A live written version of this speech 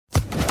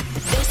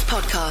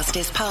podcast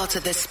is part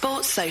of the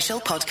Sports Social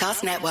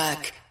Podcast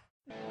Network.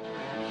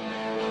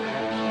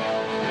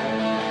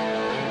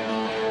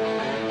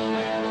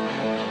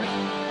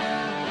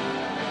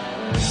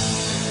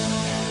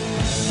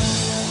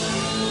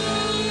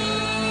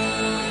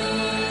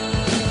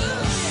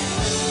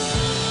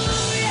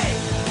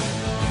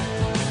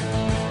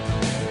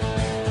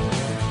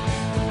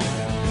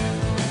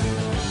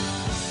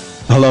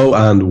 Hello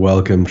and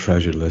welcome,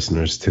 treasured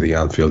listeners, to the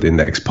Anfield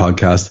Index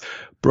podcast,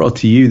 brought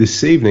to you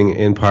this evening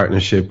in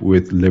partnership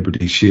with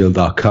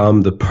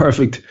LibertyShield.com, the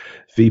perfect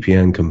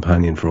VPN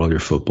companion for all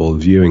your football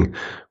viewing,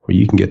 where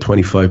you can get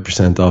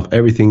 25% off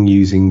everything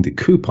using the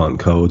coupon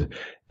code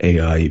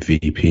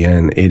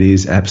AIVPN. It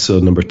is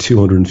episode number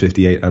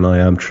 258, and I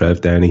am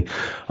Trev Downey.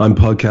 I'm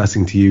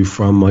podcasting to you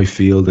from my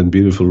field in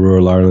beautiful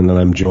rural Ireland, and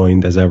I'm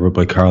joined as ever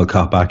by Carl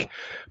Kopak,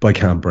 by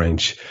Cam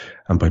Branch,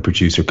 and by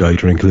producer Guy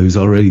Drinkle, who's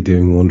already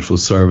doing wonderful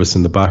service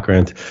in the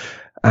background.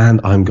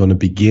 And I'm going to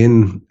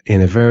begin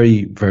in a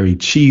very, very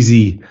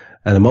cheesy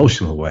and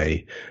emotional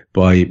way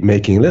by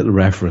making a little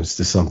reference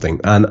to something.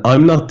 And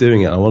I'm not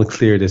doing it. I want to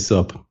clear this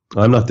up.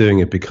 I'm not doing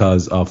it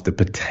because of the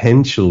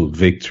potential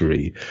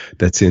victory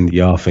that's in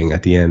the offing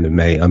at the end of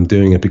May. I'm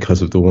doing it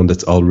because of the one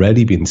that's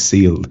already been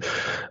sealed.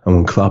 And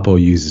when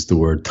Kloppo uses the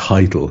word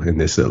title in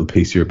this little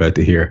piece you're about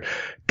to hear,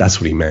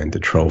 that's what he meant, the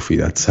trophy.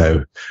 That's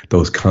how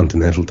those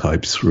continental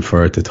types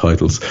refer to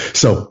titles.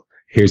 So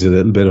here's a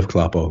little bit of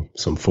Kloppo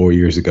some 4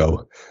 years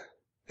ago.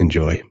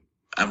 Enjoy.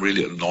 I'm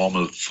really a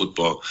normal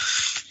football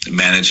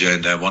manager,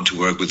 and I want to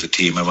work with the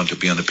team. I want to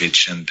be on the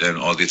pitch and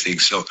all these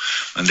things. So,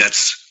 and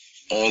that's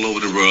all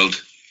over the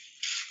world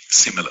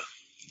similar.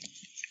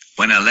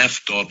 When I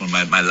left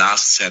Dortmund, my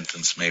last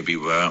sentence maybe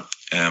were,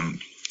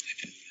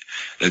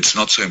 it's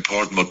not so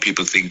important what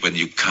people think when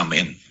you come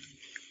in.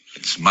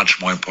 It's much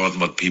more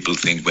important what people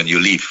think when you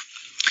leave.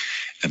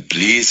 And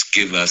please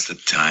give us the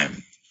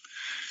time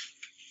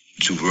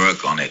to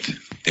work on it,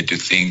 that you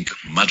think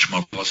much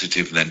more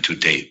positive than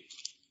today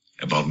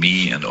about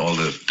me and all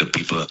the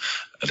people at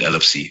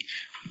LFC.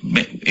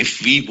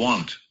 If we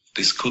want,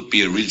 this could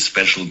be a real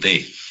special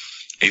day.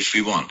 If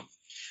we want.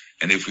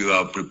 And if we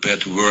are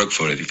prepared to work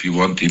for it, if you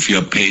want, if you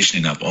are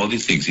patient enough, all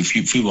these things,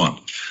 if we want,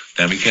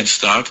 then we can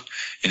start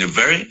in a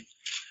very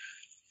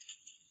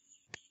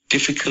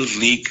difficult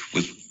league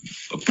with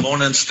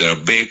opponents that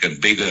are big and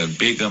bigger and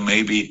bigger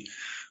maybe,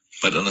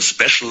 but on a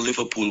special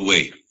Liverpool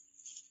way.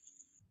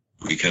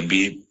 We can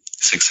be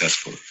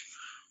successful.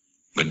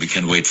 But we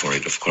can wait for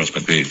it, of course.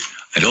 But I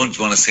don't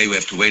want to say we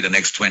have to wait the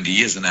next 20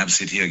 years and I'm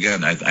sit here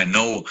again. I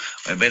know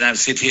when I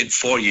sit here in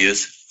 4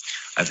 years,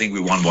 I think we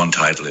won one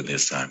title in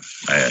this time.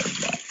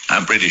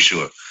 I'm pretty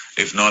sure.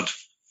 If not,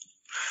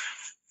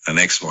 the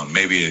next one,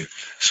 maybe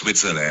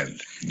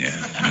Switzerland. Yeah.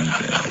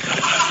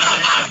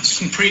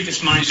 Some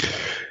previous minds.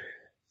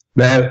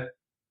 Now,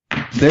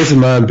 there's a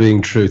man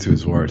being true to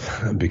his word,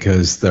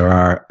 because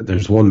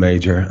there's one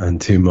major and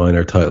two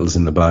minor titles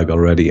in the bag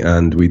already,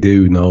 and we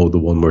do know the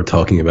one we're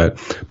talking about.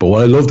 But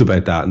what I loved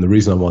about that, and the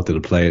reason I wanted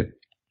to play it,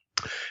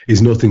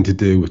 is nothing to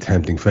do with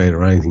tempting fate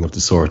or anything of the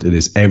sort. It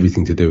is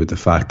everything to do with the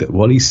fact that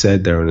what he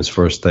said there on his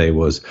first day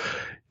was,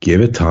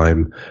 give it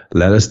time,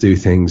 let us do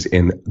things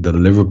in the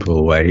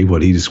Liverpool way,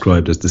 what he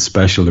described as the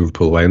special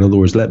Liverpool way. In other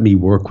words, let me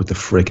work with the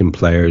freaking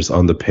players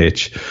on the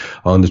pitch,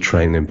 on the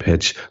training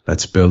pitch.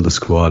 Let's build the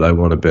squad I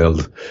want to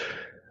build.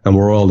 And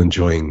we're all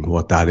enjoying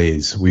what that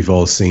is. We've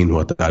all seen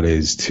what that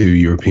is. 2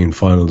 European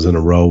finals in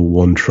a row,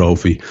 1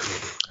 trophy.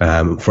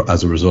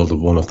 As a result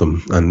of one of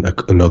them, and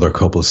another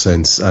couple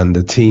since, and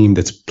the team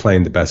that's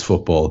playing the best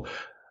football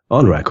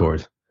on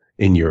record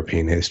in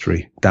European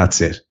history.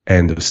 That's it.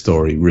 End of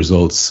story.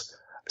 Results,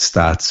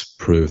 stats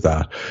prove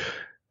that.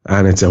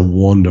 And it's a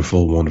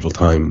wonderful, wonderful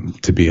time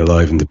to be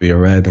alive and to be a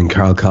Red. And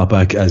Carl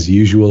Kopak, as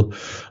usual,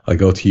 I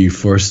go to you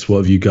first. What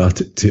have you got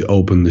to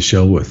open the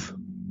show with?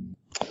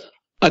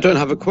 I don't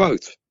have a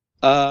quote.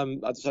 I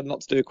decided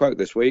not to do a quote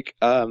this week.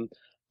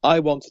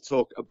 I want to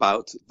talk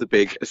about the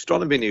big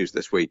astronomy news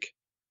this week,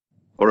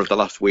 or of the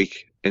last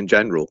week in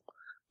general,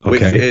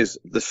 which is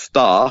the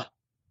star.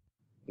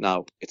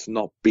 Now, it's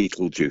not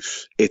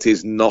Beetlejuice. It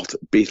is not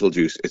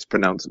Beetlejuice. It's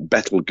pronounced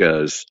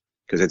Betelgeuse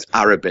because it's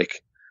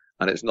Arabic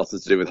and it's nothing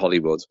to do with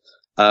Hollywood,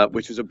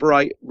 which is a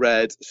bright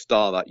red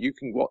star that you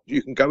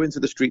can go into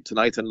the street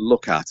tonight and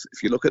look at.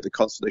 If you look at the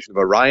constellation of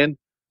Orion,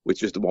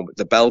 which is the one with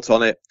the belt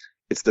on it,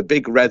 it's the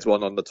big red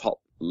one on the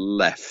top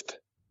left.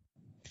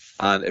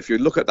 And if you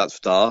look at that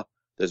star,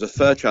 there's a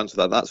fair chance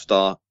that that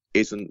star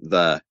isn't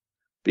there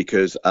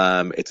because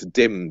it's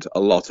dimmed a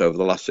lot over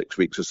the last 6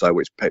 weeks or so,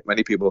 which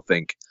many people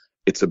think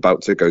it's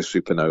about to go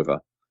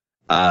supernova.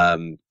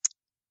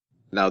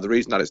 Now, the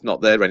reason that it's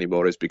not there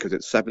anymore is because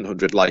it's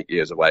 700 light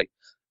years away,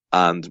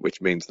 and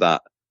which means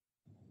that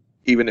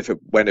even if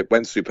when it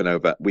went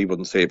supernova, we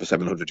wouldn't see it for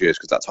 700 years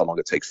because that's how long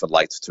it takes for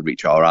light to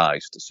reach our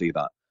eyes to see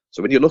that.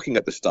 So when you're looking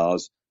at the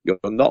stars, you're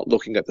not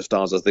looking at the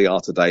stars as they are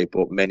today,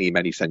 but many,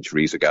 many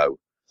centuries ago.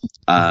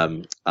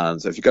 And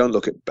so if you go and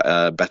look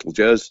at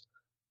Betelgeuse,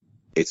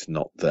 it's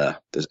not there.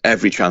 There's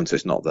every chance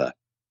it's not there.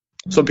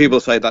 Some people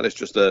say that it's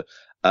just a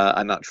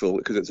a natural,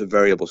 because it's a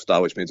variable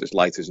star, which means its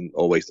light isn't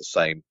always the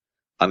same,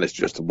 and it's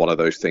just one of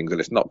those things, and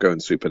it's not going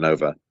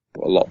supernova.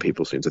 But a lot of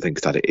people seem to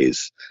think that it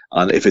is.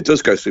 And if it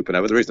does go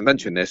supernova, the reason I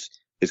mention this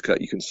is because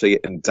you can see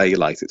it in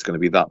daylight. It's going to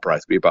be that bright.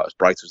 It'll be about as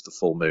bright as the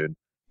full moon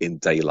in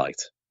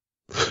daylight.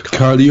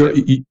 Carl,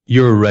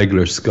 you're a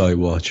regular sky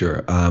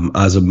watcher.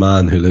 As a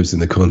man who lives in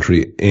the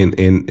country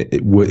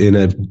in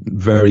a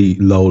very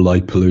low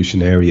light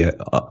pollution area,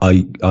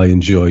 I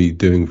enjoy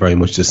doing very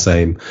much the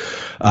same.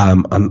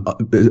 And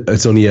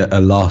it's only a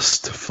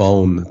lost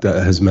phone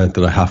that has meant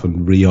that I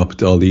haven't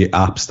re-upped all the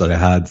apps that I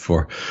had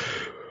for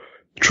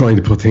trying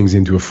to put things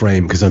into a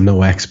frame, because I'm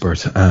no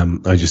expert.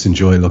 I just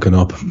enjoy looking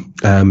up.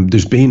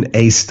 There's been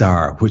a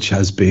star which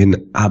has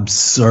been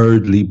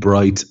absurdly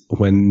bright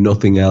when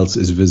nothing else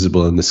is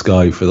visible in the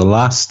sky for the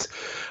last,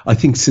 I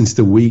think, since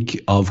the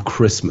week of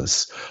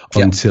Christmas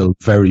until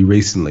very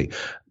recently.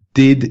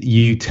 Did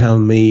you tell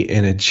me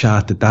in a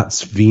chat that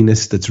that's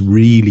Venus that's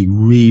really,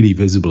 really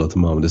visible at the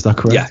moment? Is that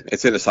correct? Yeah,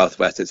 it's in the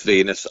southwest. It's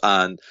Venus,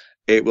 and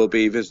it will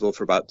be visible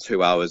for about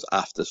 2 hours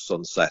after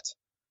sunset.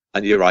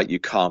 And you're right, you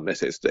can't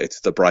miss it. It's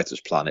the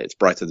brightest planet. It's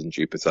brighter than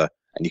Jupiter,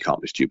 and you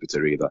can't miss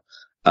Jupiter either.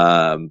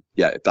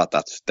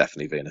 That's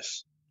definitely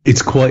Venus.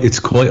 It's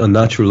quite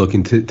unnatural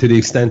looking to the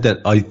extent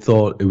that I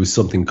thought it was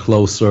something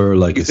closer,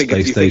 like a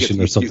space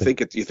station or something.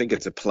 You think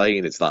it's a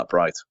plane? It's that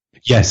bright.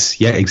 Yes,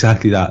 yeah,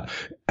 exactly that.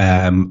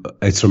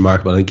 It's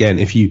remarkable. And again,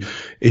 if you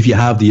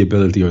have the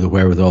ability or the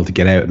wherewithal to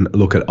get out and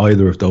look at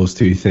either of those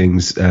two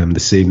things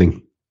this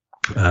evening,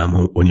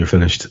 when you're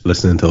finished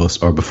listening to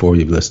us or before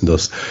you've listened to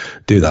us,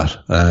 do that.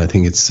 I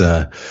think it's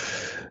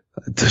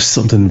there's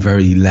something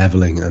very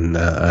leveling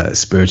and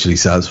spiritually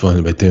satisfying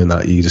about doing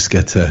that. You just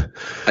get to,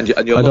 and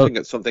you're looking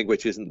at something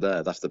which isn't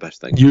there. That's the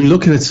best thing. You're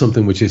looking at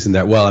something which isn't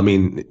there. Well, I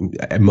mean,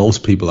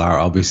 most people are.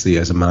 Obviously,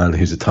 as a man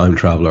who's a time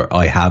traveler,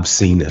 I have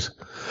seen it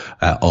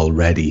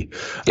already.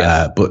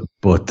 Yes.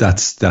 But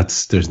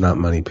that's there's not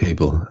many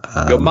people.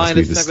 You're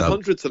minus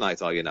 700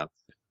 tonight, are you now?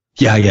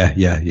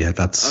 Yeah.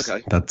 That's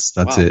okay. That's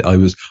wow. It.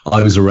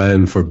 I was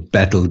around for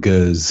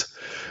Betelgeuse,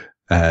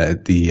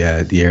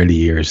 the early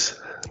years.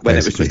 When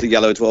basically. It was just a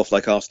yellow dwarf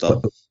like our star.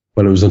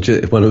 When it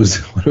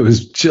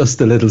was just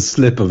a little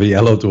slip of a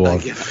yellow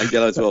dwarf. A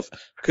yellow dwarf.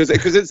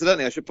 Because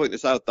incidentally, I should point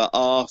this out, that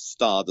our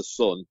star, the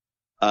sun,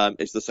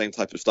 is the same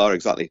type of star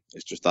exactly.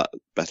 It's just that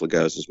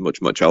Betelgeuse is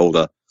much, much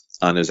older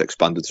and has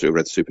expanded through a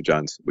red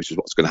supergiant, which is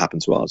what's going to happen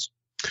to ours.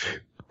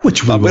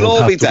 Which we'll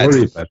all be dead.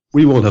 Worry about.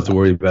 We won't have to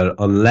worry about it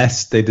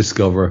unless they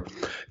discover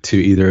to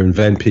either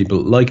invent people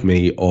like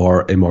me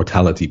or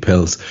immortality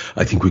pills.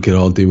 I think we could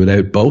all do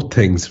without both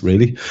things,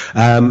 really.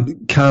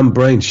 Cam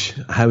Branch,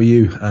 how are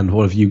you, and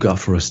what have you got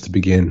for us to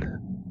begin?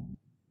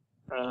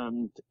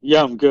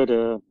 Yeah, I'm good.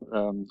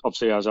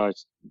 Obviously, as I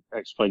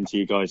explained to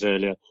you guys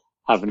earlier,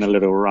 having a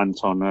little rant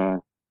on a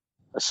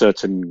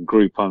certain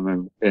group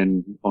I'm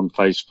in on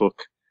Facebook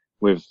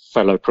with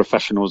fellow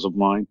professionals of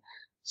mine.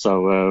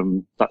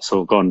 So that's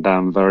all gone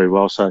down very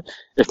well. So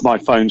if my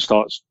phone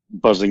starts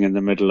buzzing in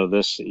the middle of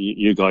this,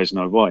 you guys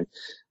know why.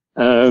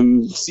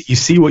 You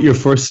see what your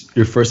first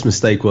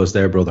mistake was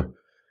there, brother?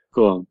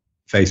 Go on.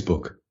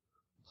 Facebook.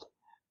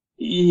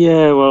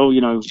 Yeah, well,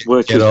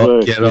 work is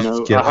work. Get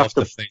off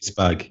the face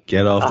bag.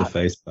 Get off the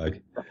face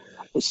bag.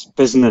 It's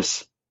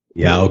business.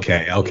 Yeah,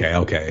 okay.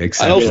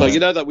 And also, you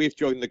know that we've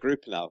joined the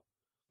group now.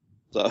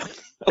 So,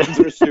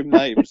 under assumed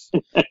names.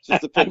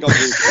 Just to pick on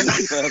you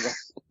further.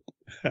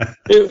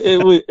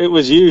 It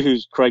was you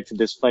who's created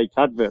this fake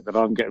advert that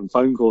I'm getting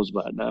phone calls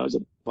about now,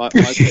 isn't it? Might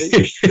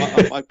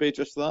be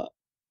just that.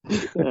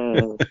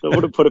 I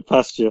wouldn't put it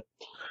past you.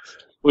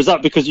 Was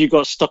that because you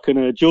got stuck in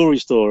a jewellery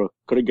store,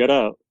 couldn't get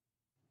out?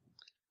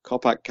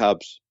 Copac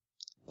cabs.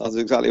 That's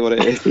exactly what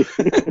it is.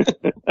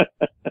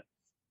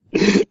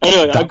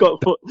 Anyway, I've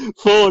got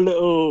 4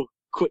 little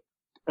quick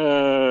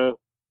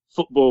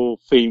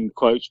football-themed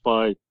quotes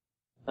by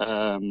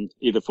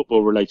either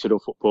football-related or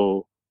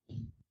football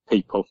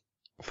people.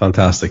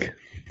 Fantastic.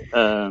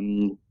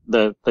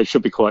 They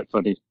should be quite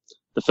funny.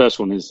 The first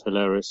one is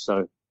hilarious.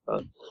 So,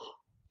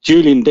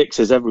 Julian Dix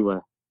is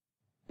everywhere.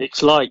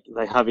 It's like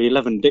they have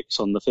 11 dicks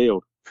on the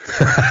field.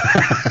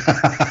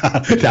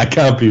 That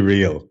can't be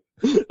real.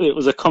 It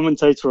was a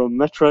commentator on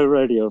Metro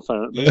Radio,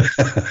 apparently.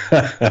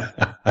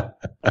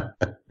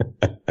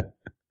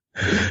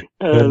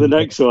 The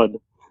next one.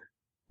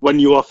 When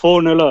you are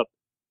 4-0 up,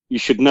 you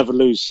should never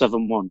lose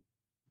 7-1.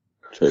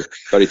 True.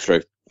 Very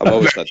true. I've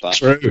always said that.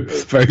 True,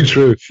 very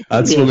true.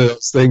 That's one of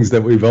those things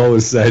that we've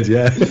always said.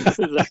 Yeah,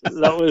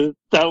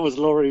 that was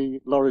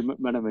Laurie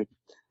McMenemy.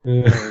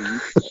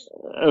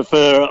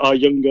 For our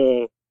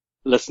younger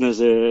listeners,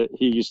 he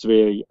used to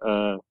be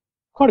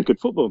quite a good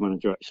football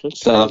manager, actually.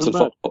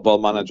 Southampton football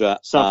manager,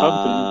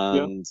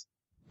 Southampton, and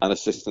an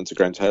assistant to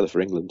Graham Taylor for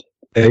England.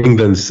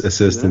 England's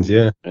assistant,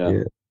 yeah.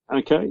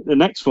 Okay, the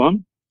next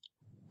one.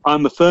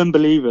 I'm a firm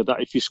believer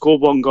that if you score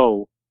 1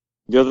 goal,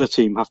 the other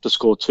team have to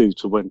score 2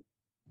 to win.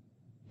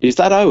 Is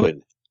that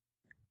Owen?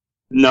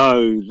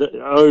 No,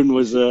 Owen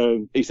was...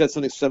 he said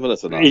something similar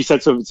to that. He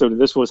said something similar.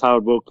 This was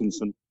Howard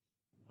Wilkinson.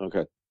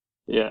 Okay.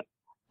 Yeah.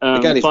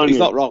 Again, he's finally,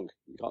 not wrong.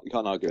 You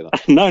can't argue with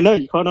that. no,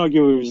 you can't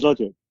argue with his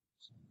logic.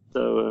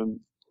 So,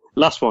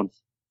 last one.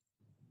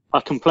 I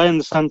can play in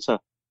the centre,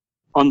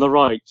 on the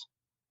right,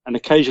 and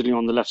occasionally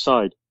on the left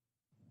side.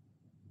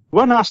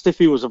 When asked if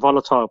he was a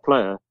volatile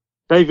player,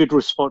 David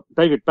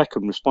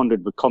Beckham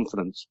responded with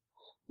confidence.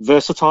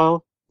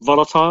 Versatile,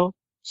 volatile,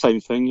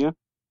 same thing, yeah?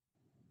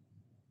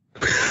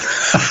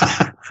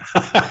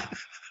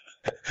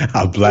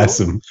 I bless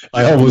him.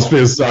 I almost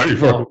feel sorry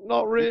for him.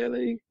 Not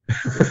really.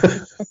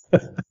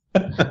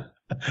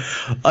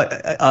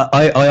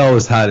 I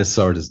always had a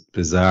sort of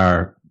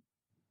bizarre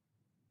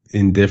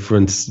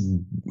indifference,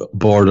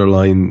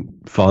 borderline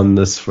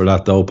fondness for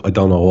that dope. I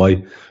don't know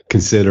why,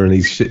 considering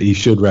he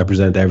should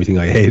represent everything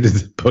I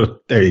hated.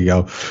 But there you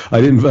go.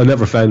 I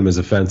never found him as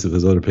offensive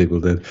as other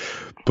people did.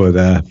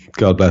 But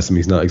God bless him,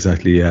 he's not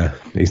exactly. There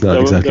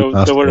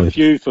were a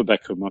few for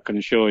Beckham, I can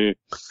assure you.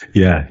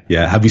 Yeah.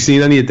 Have you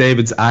seen any of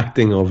David's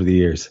acting over the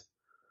years?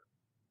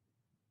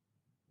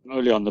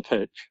 Only on the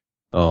pitch.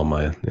 Oh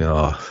my!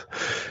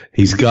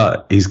 He's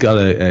got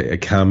a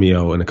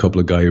cameo in a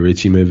couple of Guy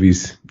Ritchie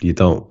movies. You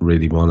don't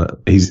really want to.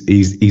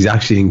 He's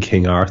actually in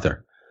King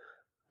Arthur.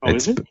 Oh,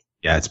 is it?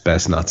 Yeah, it's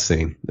best not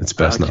seen. It's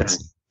best not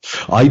seen.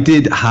 I want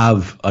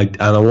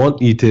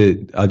you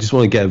to. I just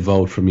want to get a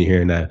vote from you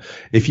here now.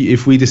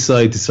 If we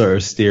decide to sort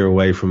of steer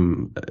away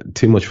from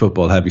too much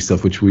football heavy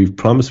stuff, which we've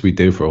promised we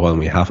do for a while and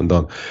we haven't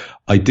done,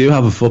 I do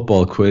have a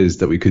football quiz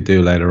that we could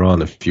do later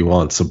on if you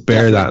want. So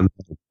bear that in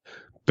mind.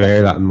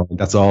 Bear that in mind.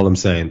 That's all I'm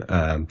saying.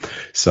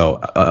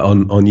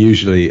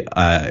 Unusually,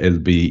 it'll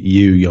be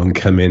you, young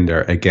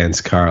Kaminder,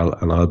 against Carl,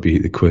 and I'll be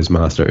the quiz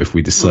master if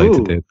we decide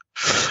to do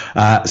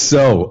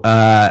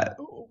it.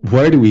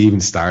 Where do we even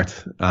start?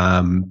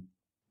 Can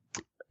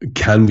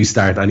we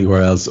start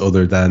anywhere else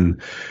other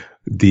than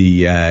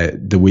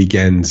the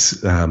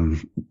weekend's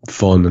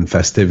fun and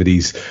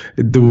festivities?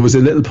 There was a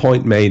little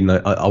point made, and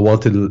I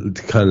wanted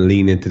to kind of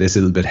lean into this a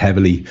little bit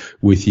heavily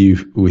with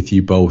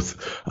you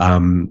both.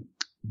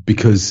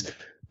 Because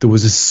there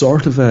was a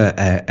sort of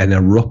an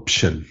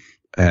eruption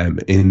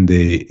in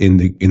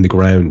the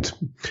ground,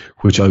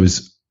 which I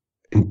was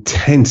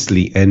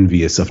intensely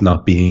envious of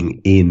not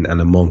being in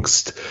and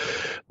amongst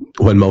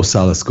when Mo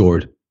Salah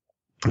scored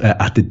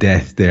at the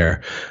death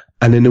there.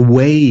 And in a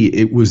way,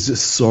 it was a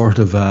sort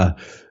of I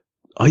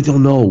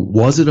don't know,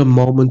 was it a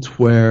moment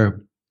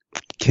where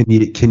can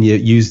you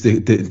use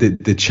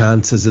the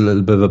chance as a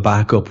little bit of a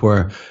backup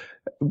where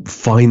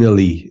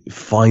finally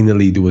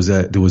there was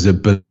a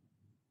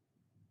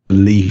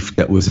belief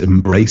that was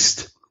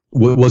embraced?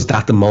 Was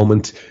that the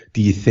moment,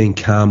 do you think,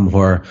 Cam,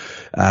 where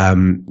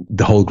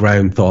the whole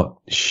ground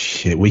thought,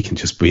 shit, we can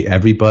just beat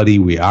everybody,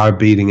 we are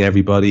beating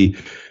everybody,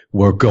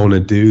 we're going to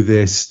do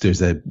this?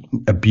 There's a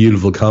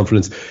beautiful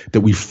confidence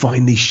that we've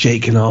finally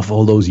shaken off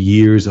all those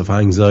years of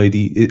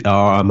anxiety.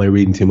 Or am I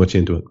reading too much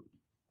into it?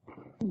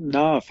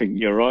 No, I think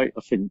you're right.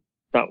 I think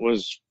that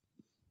was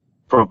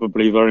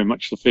probably very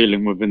much the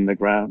feeling within the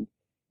ground.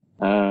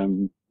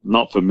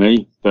 Not for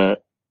me,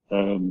 but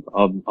I'm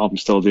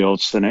still the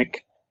old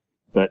cynic,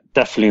 but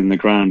definitely in the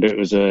ground, it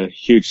was a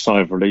huge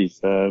sigh of relief,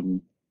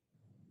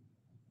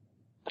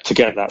 to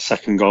get that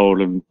second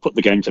goal and put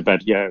the game to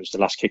bed. Yeah, it was the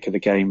last kick of the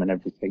game and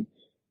everything,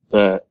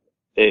 but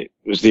it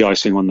was the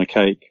icing on the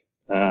cake.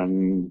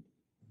 I'm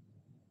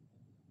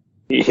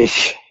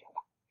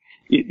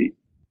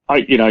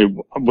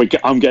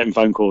getting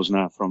phone calls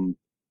now from,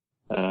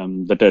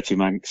 the Dirty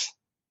Manx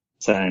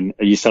saying,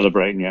 are you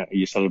celebrating yet? Are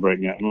you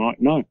celebrating yet? And I'm like,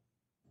 no.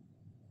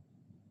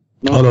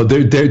 Oh no,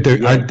 they're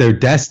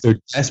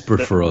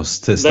desperate for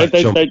us to.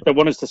 They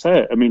want us to say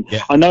it. I mean,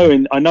 yeah. I know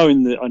in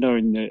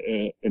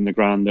the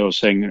ground they were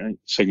singing,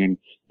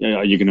 you know,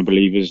 are you going to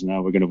believe us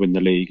now? We're going to win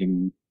the league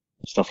and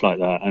stuff like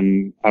that.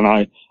 And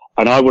I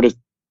would have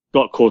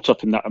got caught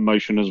up in that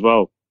emotion as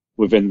well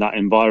within that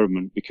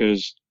environment,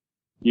 because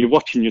you're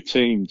watching your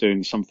team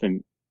doing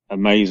something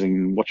amazing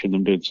and watching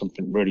them doing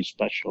something really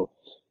special.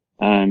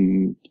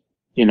 And,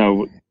 you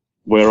know,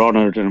 we're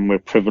honoured and we're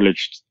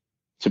privileged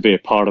to be a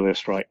part of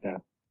this right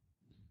now.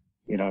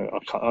 You know,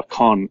 I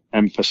can't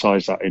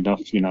emphasize that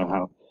enough, you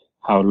know,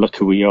 how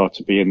lucky we are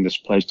to be in this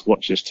place to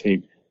watch this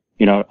team.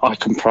 You know, I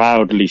can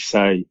proudly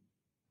say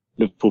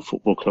Liverpool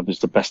Football Club is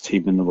the best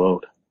team in the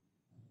world.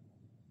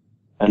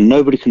 And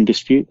nobody can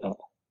dispute that.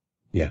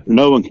 Yeah.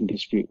 No one can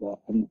dispute that.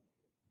 And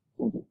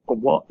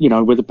what, you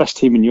know, we're the best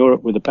team in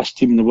Europe. We're the best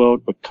team in the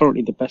world. We're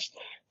currently the best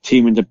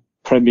team in the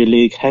Premier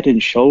League, head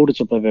and shoulders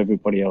above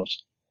everybody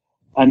else.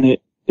 And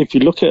if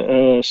you look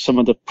at some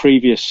of the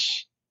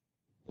previous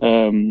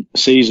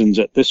seasons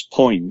at this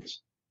point,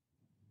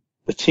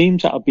 the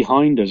teams that are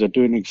behind us are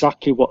doing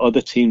exactly what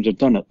other teams have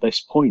done at this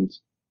point.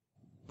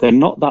 They're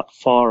not that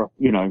far,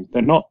 you know,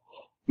 they're not.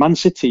 Man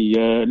City,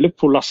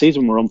 Liverpool last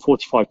season were on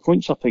 45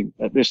 points, I think,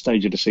 at this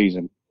stage of the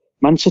season.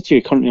 Man City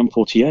are currently on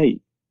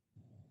 48.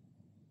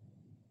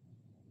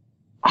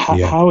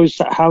 How is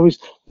that?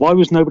 Why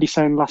was nobody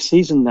saying last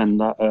season then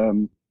that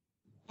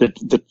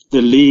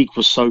the league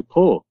was so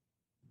poor?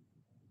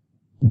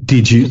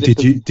 Did you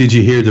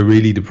hear the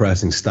really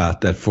depressing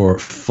stat that for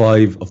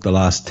 5 of the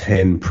last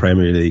 10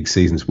 Premier League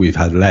seasons we've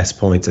had less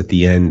points at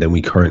the end than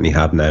we currently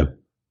have now?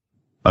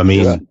 I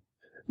mean,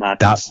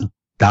 that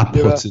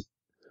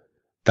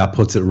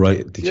puts it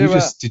right.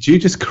 Did you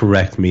just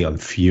correct me on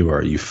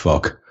fewer, you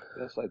fuck?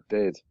 Yes, I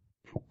did.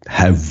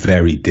 How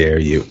very dare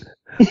you?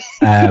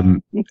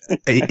 That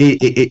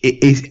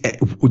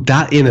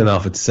in and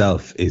of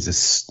itself is a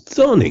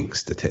stunning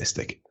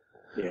statistic.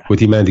 Yeah. With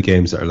the amount of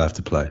games that are left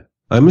to play,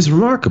 it's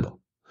remarkable.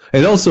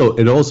 It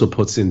also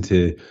puts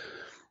into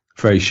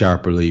very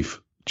sharp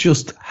relief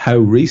just how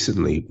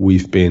recently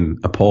we've been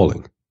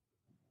appalling.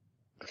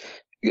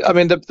 I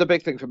mean, the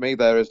big thing for me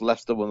there is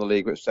Leicester won the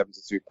league with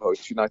 72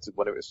 points. United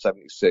won it with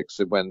 76,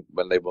 and when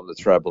they won the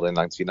treble in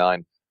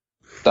 '99.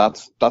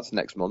 That's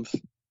next month.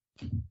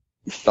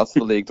 That's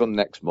the league done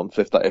next month.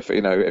 If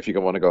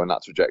you want to go on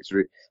that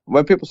trajectory.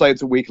 When people say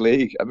it's a weak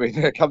league, I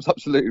mean, Cam's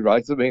absolutely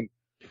right. I mean,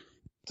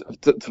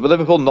 for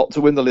Liverpool not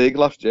to win the league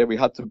last year, we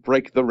had to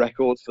break the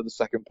record for the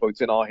second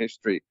point in our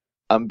history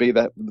and be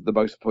the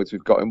most points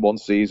we've got in one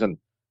season.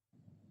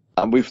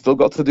 And we've still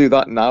got to do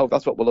that now.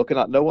 That's what we're looking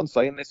at. No one's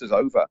saying this is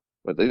over.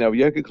 But,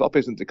 Jurgen Klopp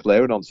isn't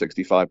declaring on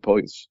 65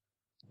 points,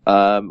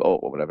 or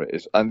whatever it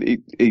is. And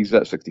he's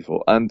at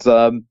 64. And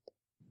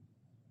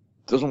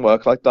doesn't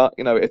work like that.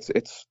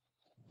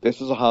 This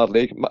is a hard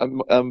league.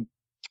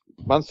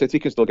 Man City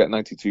can still get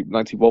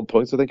 91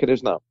 points, I think it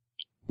is now.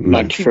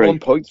 91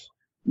 points.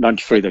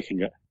 93 they can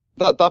get.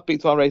 That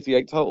beats our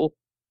 88 total.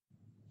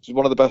 Which is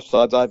one of the best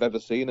sides I've ever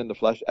seen in the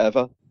flesh,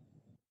 ever.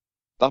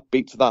 That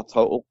beats that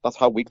total. That's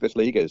how weak this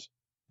league is.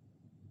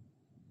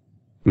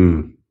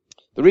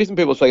 The reason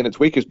people are saying it's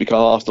weak is because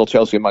Arsenal,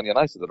 Chelsea and Man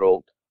United are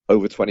all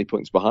over 20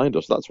 points behind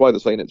us. That's why they're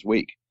saying it's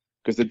weak.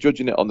 Because they're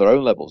judging it on their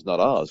own levels, not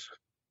ours.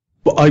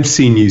 Well, I've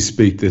seen you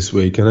speak this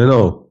week, and I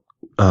know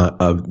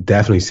I've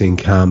definitely seen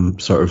Cam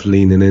sort of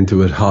leaning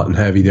into it hot and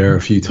heavy there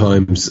a few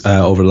times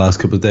over the last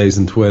couple of days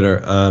on Twitter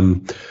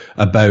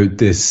about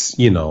this,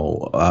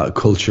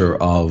 culture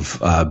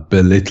of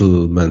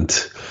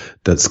belittlement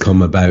that's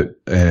come about,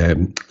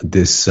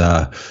 this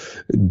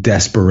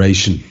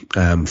desperation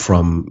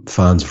from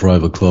fans of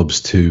rival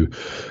clubs to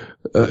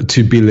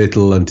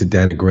belittle and to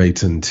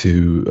denigrate and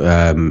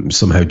to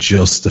somehow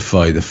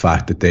justify the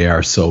fact that they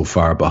are so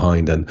far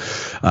behind and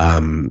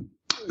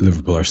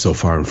Liverpool are so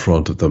far in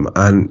front of them.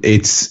 And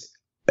it's,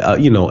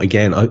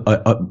 again,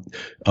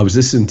 I was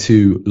listening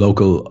to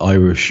local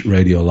Irish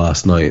radio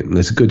last night, and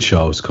it's a good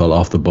show. It's called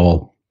Off the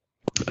Ball.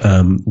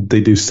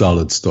 They do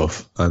solid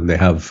stuff, and they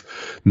have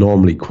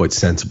normally quite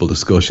sensible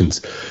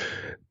discussions.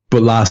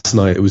 But last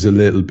night it was a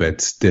little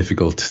bit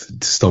difficult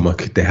to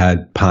stomach. They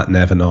had Pat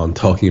Nevin on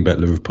talking about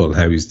Liverpool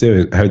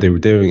and how they were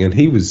doing, and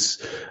he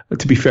was,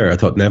 to be fair, I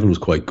thought Nevin was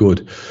quite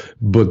good,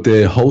 but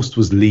the host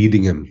was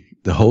leading him.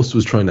 The host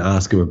was trying to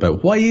ask him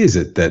about why is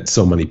it that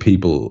so many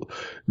people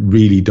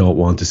really don't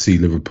want to see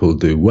Liverpool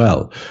do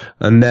well.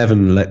 And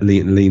Nevin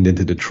leaned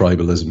into the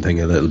tribalism thing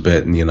a little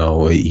bit, and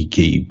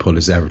he put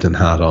his Everton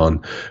hat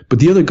on, but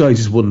the other guy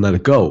just wouldn't let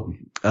it go.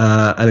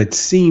 And it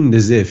seemed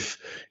as if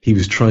he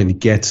was trying to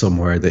get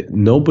somewhere that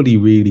nobody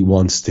really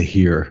wants to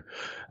hear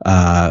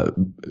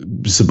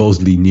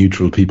supposedly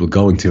neutral people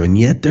going to. And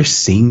yet there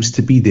seems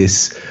to be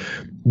this,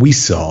 we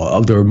saw,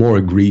 there are more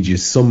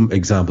egregious, some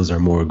examples are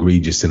more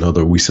egregious than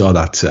other. We saw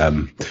that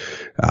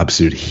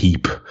absolute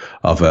heap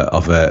of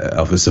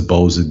a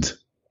supposed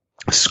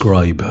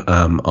scribe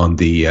on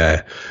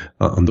the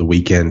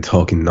weekend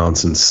talking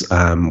nonsense.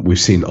 We've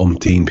seen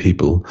umpteen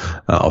people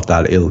of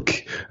that ilk.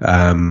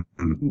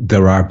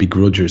 There are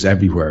begrudgers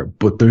everywhere,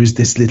 but there's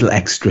this little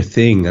extra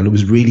thing, and it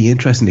was really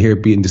interesting to hear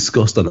it being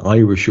discussed on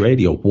Irish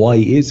radio. Why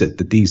is it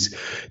that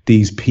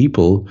these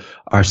people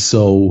are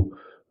so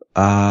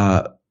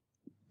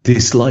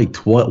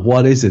disliked?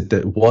 What is it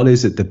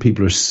that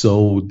people are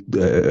so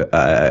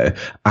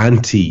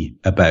anti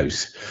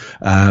about?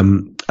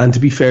 And to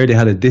be fair, they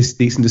had a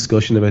decent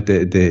discussion about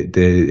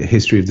the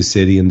history of the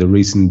city and the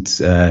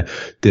recent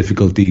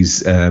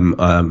difficulties,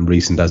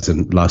 recent as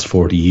in last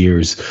 40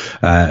 years,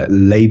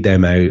 laid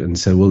them out and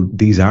said, well,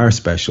 these are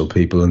special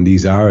people, and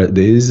it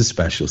is a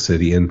special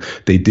city, and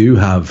they do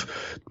have,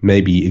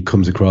 maybe it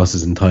comes across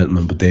as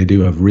entitlement, but they do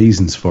have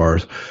reasons for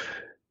it.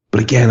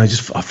 But again, I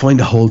find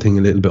the whole thing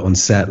a little bit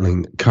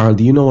unsettling. Carl,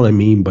 do you know what I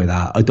mean by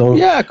that? I don't.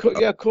 Yeah,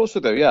 of course I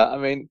do. Yeah, I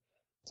mean,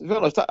 to be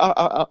honest,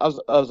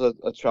 as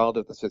a child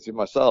of the city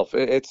myself,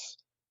 it's,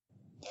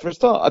 for a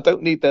start, I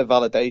don't need their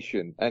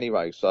validation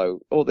anyway. So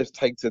all this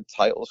tainted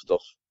title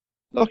stuff,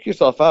 knock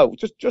yourself out.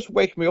 Just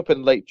wake me up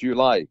in late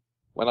July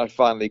when I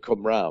finally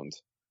come round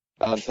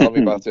and tell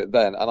me about it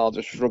then, and I'll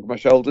just shrug my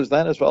shoulders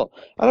then as well.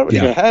 I don't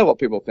really care what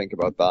people think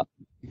about that.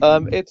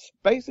 It's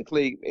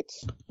basically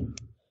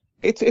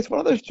It's one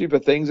of those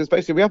stupid things. It's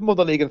basically, we haven't won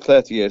the league in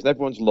 30 years, and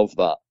everyone's loved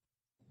that.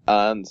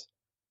 And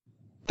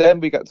then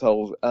we get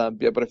told, but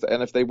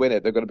if they win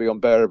it, they're going to be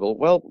unbearable.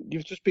 Well,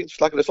 you've just been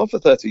slagging us off for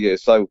 30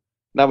 years, so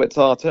now it's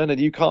our turn, and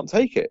you can't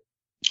take it.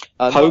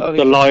 And poke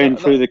the lion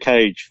through the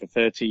cage for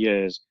 30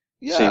 years.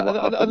 Yeah,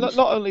 and not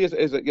only is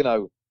it,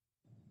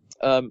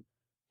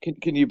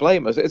 can you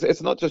blame us?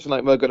 It's not just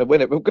like we're going to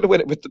win it. We're going to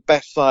win it with the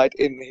best side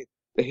in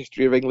the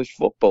history of English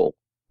football.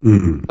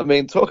 Mm. I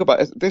mean, talk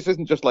about it. This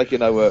isn't just like,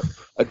 a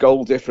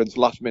goal difference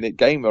last minute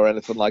game or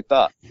anything like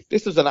that.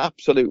 This is an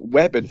absolute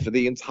weapon for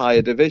the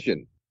entire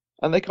division,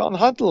 and they can't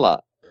handle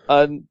that.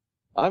 And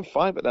I'm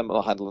fine with them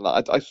not handling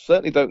that. I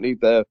certainly don't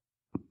need their,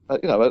 I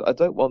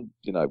don't want,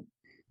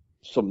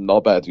 some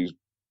knobhead who's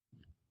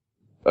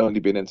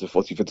only been into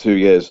footy for 2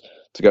 years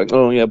to go,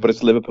 oh yeah, but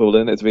it's Liverpool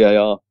and it's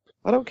VAR.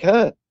 I don't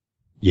care.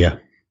 Yeah.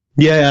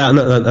 Yeah,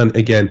 and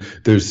again,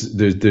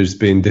 there's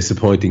been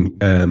disappointing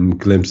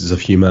glimpses of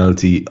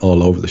humanity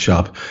all over the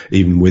shop,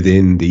 even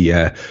within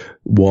the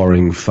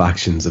warring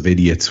factions of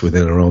idiots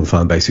within our own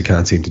fan base who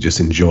can't seem to just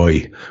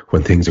enjoy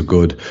when things are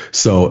good.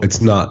 So it's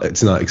not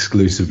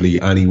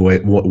exclusively any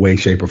way,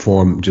 shape or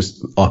form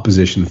just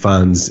opposition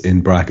fans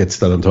in brackets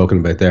that I'm talking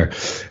about there.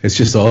 It's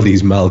just all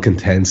these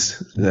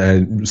malcontents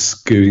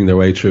scooting their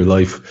way through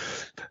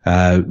life,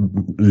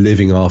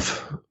 living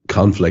off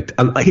conflict.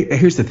 And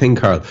here's the thing,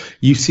 Carl,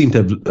 you seem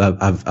to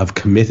have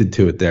committed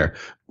to it there.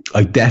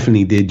 I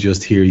definitely did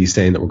just hear you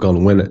saying that we're going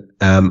to win it.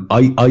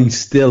 I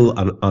still,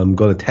 I'm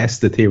going to test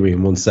the theory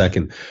in 1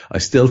 second. I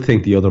still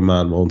think the other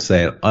man won't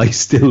say it. I'm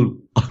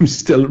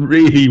still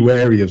really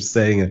wary of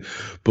saying it,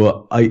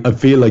 but I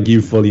feel like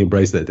you fully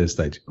embraced it at this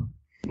stage.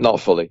 Not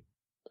fully.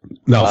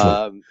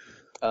 Not fully.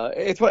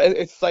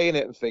 It's saying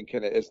it and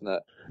thinking it, isn't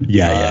it?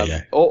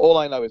 Yeah. All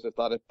I know is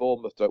that if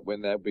Bournemouth don't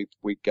win their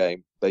week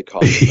game, they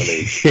can't win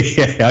the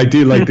league. Yeah, I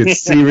do like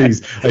this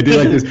series. I do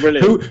like this.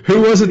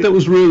 Who was it that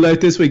was ruled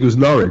out this week? It was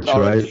Norwich,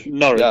 right?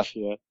 Norwich,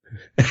 yeah.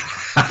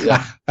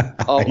 Yeah.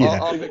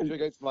 Our victory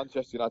against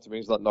Manchester United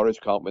means that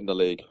Norwich can't win the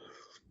league.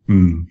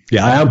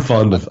 Yeah, I am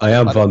fond of if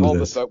this.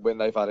 Bournemouth don't win,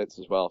 they've had it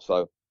as well.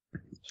 So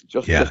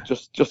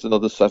just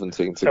another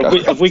 17 to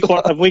go. Have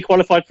we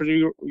qualified for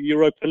the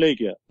Europa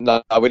League yet?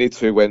 No, we need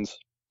 2 wins.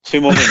 2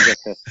 more wins,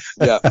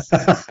 okay.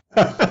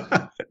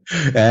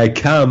 Yeah.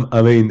 Cam,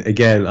 I mean,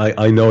 again,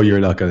 I know you're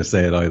not going to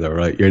say it either,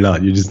 right? You're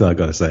just not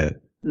going to say it.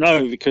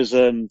 No, because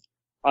I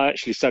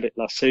actually said it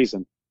last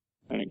season,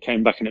 and it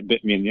came back and it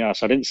bit me in the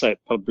ass. I didn't say it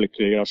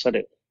publicly. I said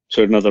it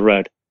to another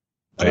Red.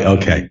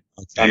 Okay.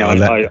 And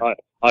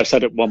I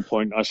said at one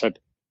point, I said,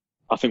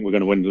 I think we're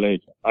going to win the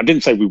league. I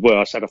didn't say we were.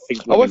 I said I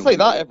think. I would say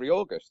that every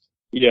August.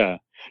 Yeah.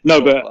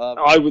 No, but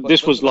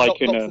this was like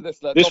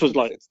this was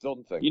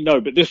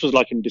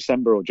like in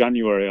December or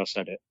January. I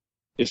said it.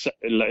 It's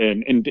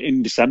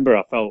in December.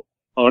 I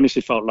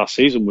honestly felt last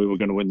season we were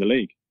going to win the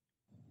league.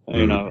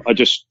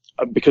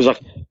 Because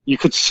you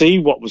could see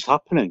what was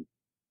happening.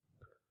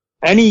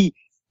 Any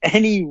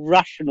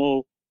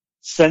rational,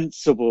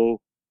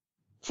 sensible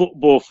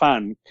football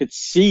fan could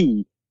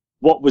see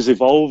what was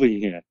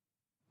evolving here.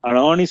 And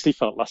I honestly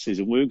felt last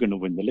season we were going to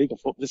win the league. I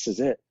thought this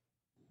is it.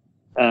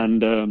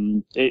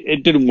 And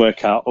it didn't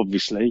work out,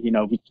 obviously.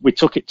 We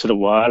took it to the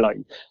wire,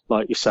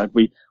 like you said.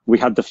 We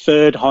had the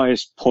 3rd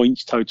highest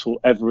points total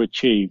ever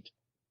achieved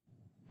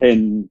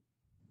in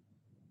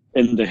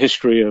the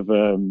history of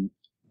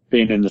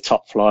being in the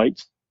top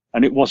flight,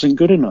 and it wasn't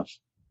good enough.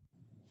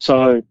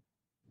 So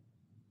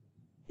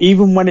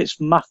even when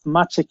it's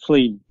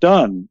mathematically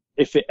done,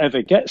 if it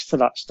ever gets to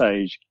that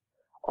stage,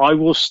 I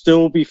will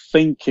still be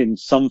thinking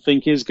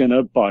something is going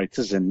to bite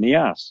us in the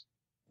ass.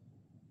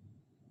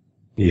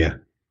 Yeah.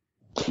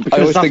 I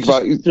always think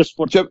about just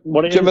what it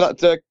is. Do you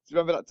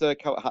remember that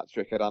Dirk hat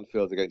trick at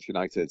Anfield against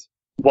United?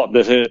 What,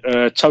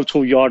 the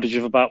total yardage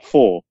of about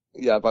 4?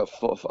 Yeah, about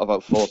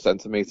 4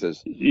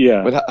 centimetres.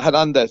 Yeah. When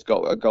Hernandez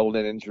got a goal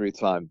in injury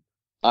time,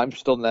 I'm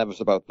still nervous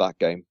about that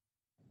game.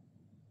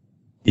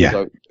 Yeah.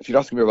 So if you're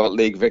asking me about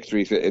league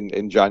victories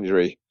in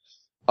January,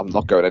 I'm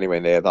not going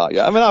anywhere near that.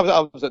 Yeah, I mean,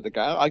 I was at the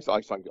game. I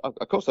sang.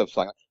 Of course, I've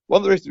sang. One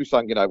of the reasons we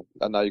sang, and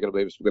now you're going to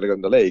believe us, we're going to go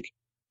in the league,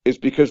 is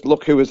because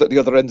look who was at the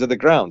other end of the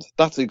ground.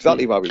 That's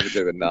exactly why we were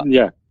doing that.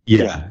 Yeah.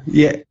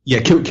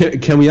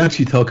 Can we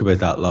actually talk about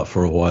that lot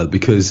for a while?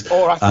 Because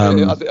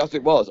as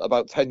it was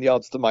about 10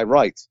 yards to my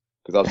right,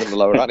 because I was in the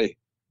lower ante.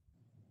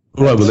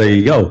 Right. Well, there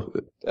you go.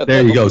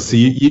 There you go. So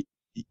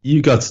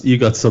you got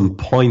some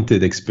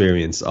pointed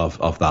experience of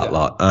that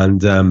lot,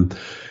 and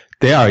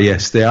they are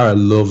a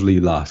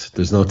lovely lot.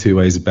 There's no two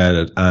ways about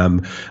it.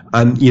 And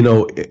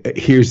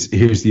here's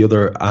the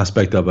other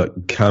aspect of it.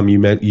 Cam,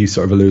 you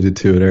sort of alluded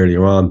to it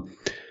earlier on.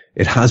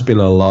 It has been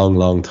a long,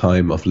 long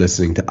time of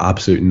listening to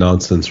absolute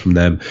nonsense from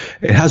them.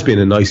 It has been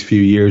a nice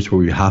few years where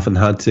we haven't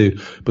had to,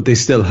 but they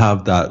still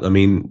have that. I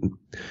mean,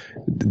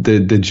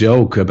 the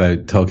joke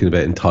about talking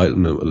about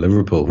entitlement with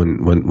Liverpool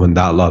when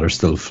that lot are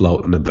still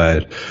floating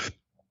about.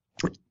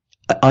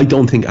 I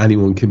don't think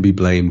anyone can be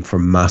blamed for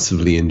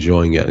massively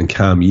enjoying it. And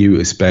Cam, you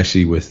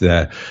especially with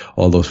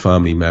all those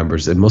family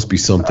members, it must be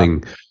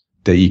something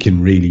that you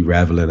can really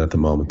revel in at the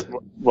moment.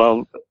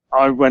 Well,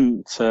 I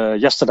went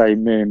yesterday.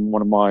 Me and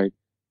one of my,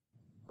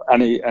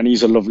 and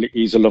he's a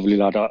lovely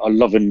lad. I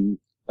love him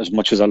as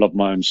much as I love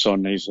my own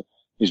son.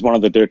 He's one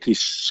of the dirty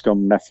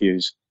scum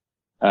nephews,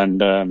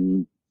 and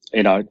I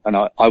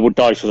would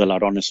die for the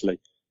lad, honestly.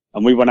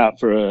 And we went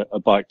out for a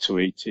bite to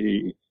eat.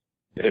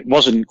 It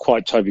wasn't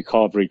quite Toby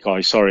Carvery,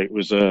 guys. Sorry, it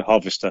was a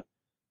Harvester.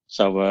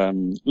 So,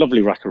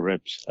 lovely rack of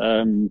ribs.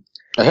 I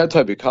heard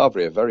Toby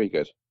Carvery are very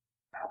good.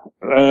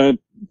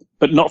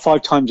 But not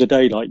 5 times a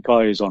day like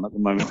Guy is on at the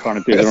moment,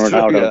 trying to do the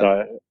Ronaldo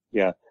diet.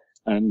 Yeah.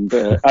 And,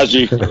 as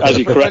you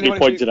correctly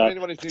pointed out,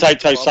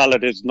 potato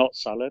salad is not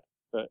salad.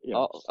 But,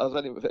 yeah.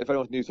 If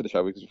anyone's new to the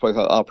show, we can point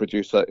out our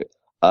producer,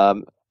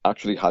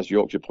 actually has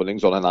Yorkshire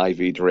puddings on an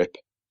IV drip.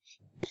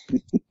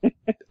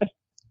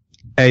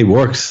 Hey,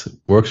 works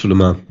for the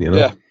man, you know?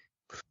 Yeah.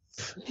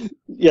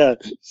 Yeah.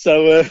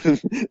 So,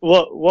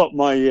 what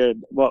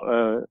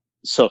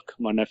Suck,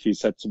 my nephew,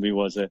 said to me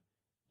was,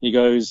 he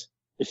goes,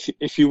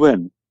 if you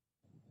win,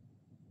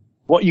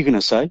 what are you going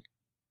to say?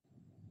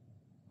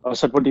 I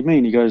said, what do you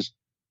mean? He goes,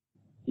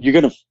 you're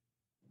going to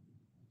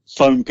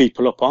phone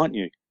people up, aren't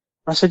you?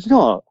 I said, you know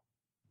what?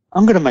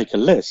 I'm going to make a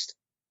list.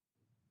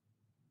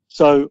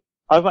 So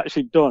I've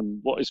actually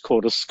done what is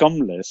called a scum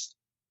list.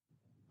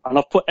 And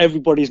I've put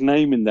everybody's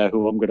name in there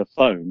who I'm going to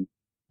phone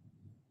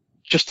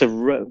just to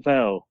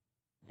revel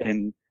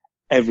in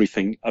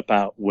everything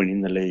about winning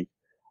the league.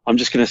 I'm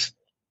just going to,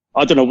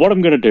 I don't know what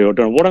I'm going to do. I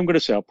don't know what I'm going to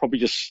say. I'll probably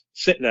just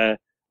sit there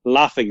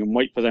laughing and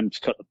wait for them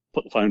to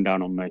put the phone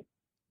down on me.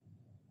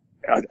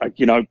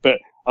 But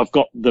I've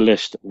got the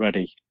list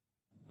ready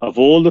of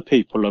all the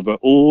people over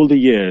all the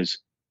years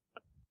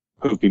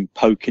who've been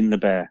poking the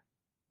bear.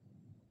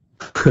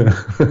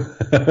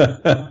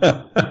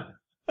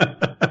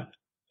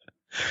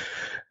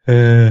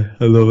 I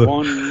love it.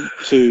 1,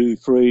 2,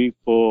 3,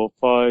 4,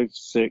 5,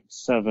 6,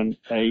 7,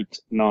 8,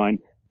 9,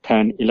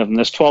 10, 11.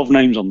 There's 12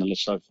 names on the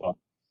list so far.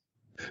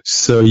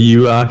 So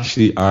you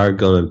actually are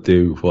going to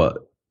do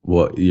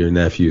what your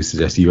nephew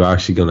suggested. You're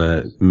actually going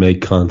to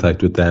make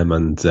contact with them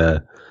and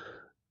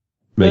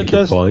make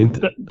your point.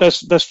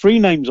 There's 3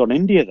 names on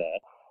India there.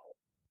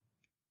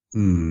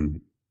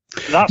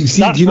 That's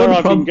where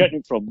I've been getting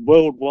it from,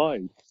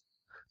 worldwide.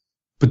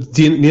 But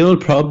the other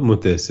problem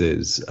with this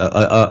is,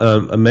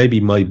 maybe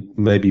my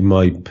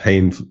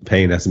pain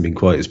hasn't been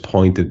quite as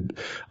pointed.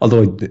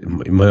 Although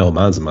my old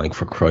man's a man,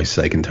 for Christ's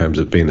sake, in terms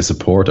of being a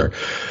supporter.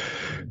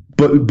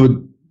 But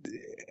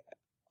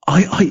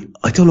I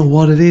don't know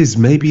what it is.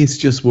 Maybe it's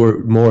just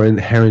we're more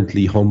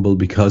inherently humble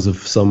because of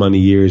so many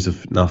years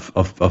of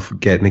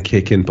getting a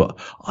kick in. But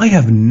I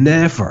have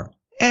never,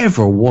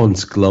 ever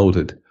once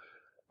gloated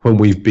when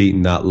we've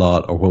beaten that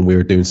lot or when we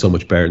were doing so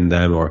much better than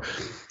them or.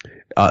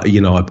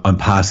 I'm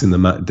passing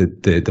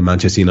the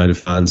Manchester United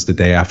fans the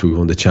day after we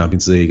won the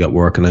Champions League at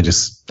work, and I didn't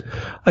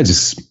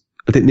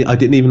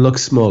even look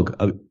smug.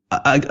 Do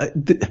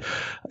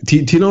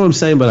you know what I'm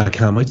saying about that,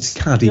 Cam? I just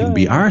can't even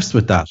be arsed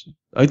with that.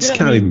 I just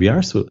can't even be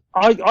arsed with it.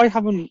 I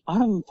haven't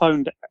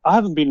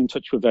been in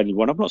touch with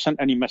anyone. I've not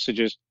sent any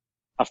messages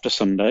after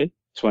Sunday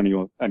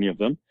to any of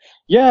them.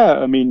 Yeah,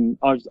 I mean,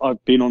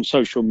 I've been on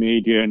social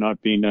media and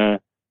I've done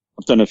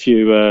a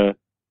few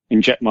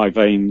inject my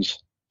veins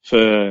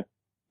for.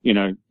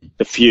 The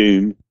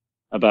fume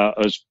about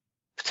us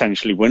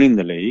potentially winning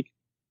the league.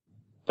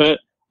 But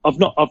I've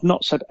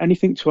not said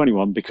anything to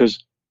anyone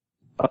because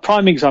a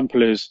prime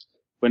example is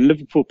when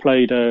Liverpool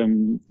played,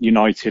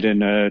 United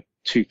in,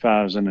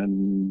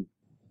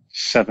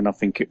 2007, I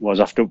think it was.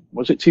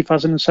 Was it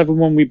 2007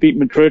 when we beat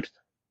Madrid,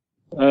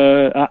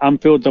 at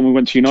Anfield? Then we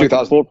went to United.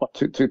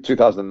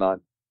 2009.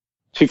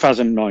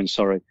 2009,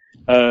 sorry.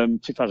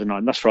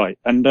 2009, that's right.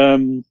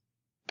 And,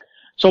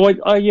 so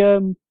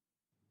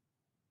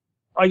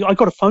I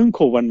got a phone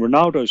call when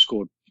Ronaldo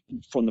scored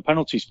from the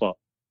penalty spot,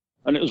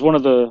 and it was one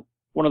of the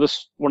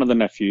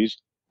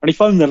nephews, and he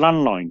phoned the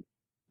landline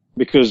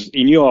because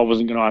he knew I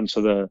wasn't going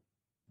to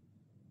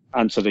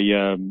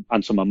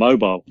answer my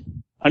mobile,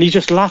 and he's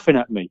just laughing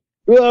at me.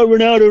 Oh,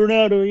 Ronaldo,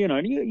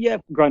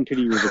 and granted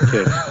he was a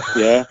kid,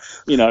 yeah,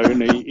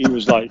 and he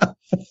was like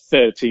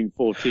 13,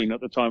 14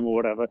 at the time or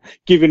whatever,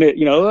 giving it,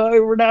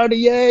 oh, Ronaldo,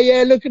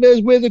 yeah, look at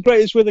us, we're the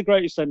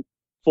greatest, and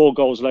 4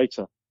 goals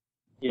later.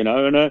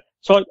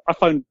 So I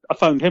phoned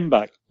him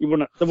back. They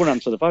wouldn't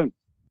answer the phone.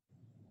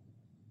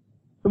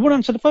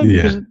 Because,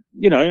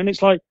 and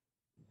it's like,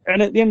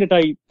 and at the end of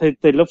the day,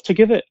 they love to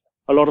give it.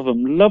 A lot of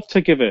them love to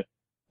give it,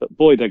 but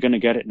boy, they're going to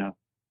get it now.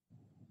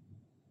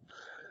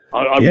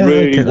 I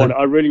really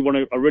want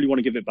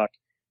to give it back.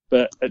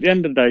 But at the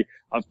end of the day,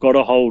 I've got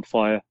to hold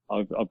fire.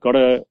 I've got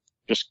to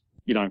just,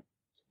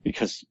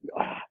 because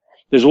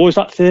there's always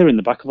that fear in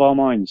the back of our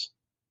minds.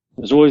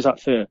 There's always that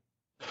fear.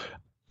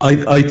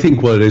 I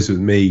think what it is with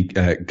me,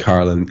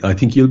 Carl, and I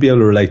think you'll be able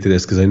to relate to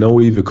this because I know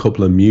we have a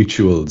couple of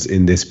mutuals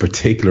in this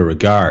particular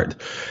regard,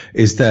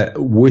 is that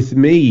with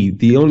me,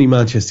 the only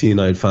Manchester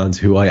United fans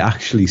who I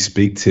actually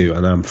speak to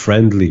and I'm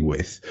friendly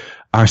with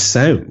are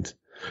sound.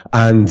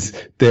 And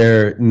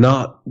they're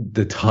not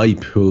the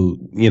type who,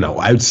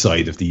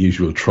 outside of the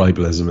usual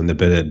tribalism and the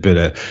bit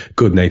of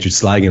good-natured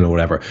slagging or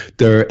whatever,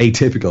 they're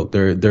atypical.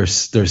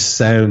 They're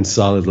sound,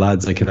 solid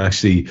lads I can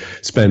actually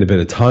spend a bit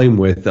of time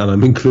with, and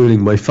I'm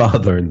including my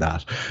father in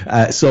that.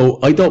 So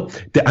I don't,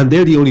 and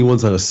they're the only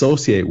ones I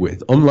associate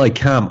with. Unlike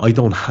Cam, I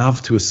don't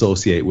have to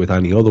associate with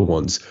any other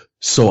ones,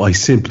 so I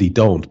simply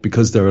don't,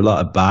 because there are a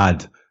lot of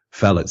bad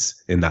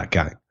fellas in that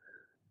gang.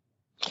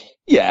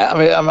 Yeah, I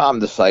mean, I'm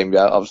the same.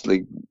 Yeah,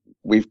 obviously,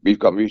 we've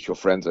got mutual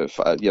friends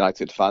at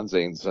United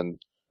fanzines, and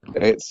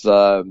it's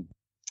I'm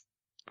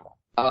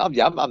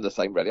the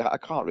same. Really, I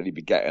can't really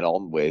be getting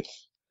on with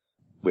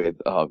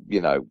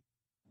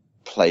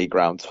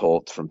playground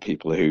talk from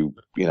people who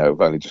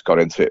have only just got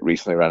into it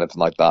recently or anything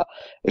like that.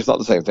 It's not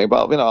the same thing.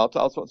 But I'll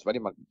talk to any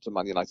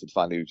Man United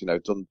fan who's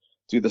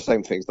do the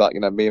same things that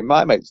me and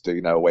my mates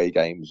do. Away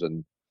games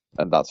and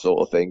that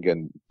sort of thing,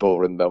 and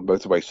boring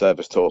motorway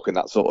service talk and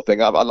that sort of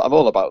thing. I'm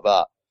all about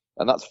that,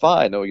 and that's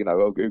fine. Or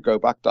go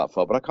back that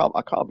far, but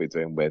I can't be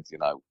doing with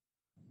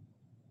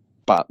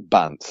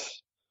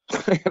bants.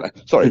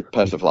 Sorry,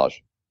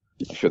 persiflage,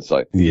 I should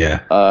say.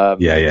 Yeah,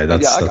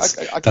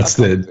 That's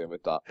the doing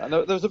with that. I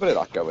know there was a bit of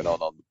that going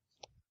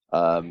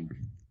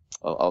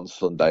on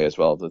Sunday as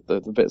well.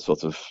 The bit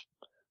sort of,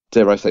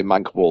 dare I say,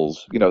 mank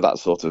walls. That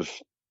sort of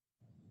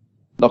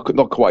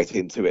not quite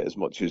into it as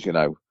much as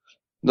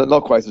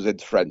not quite as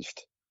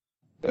entrenched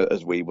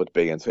as we would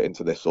be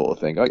into this sort of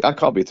thing. I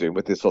can't be doing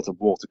with this sort of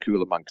water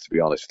cooler mank, to be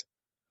honest.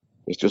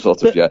 It's just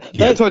sort of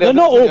They're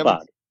not all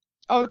bad.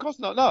 Oh, of course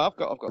not. No, I've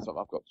got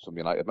some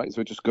United mates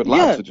who are just good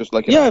lads. Yeah, They're just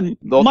like my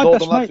northern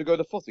best lads mate who go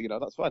to footy.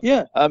 That's fine.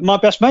 Yeah, my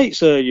best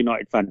mate's a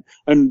United fan,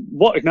 and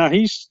now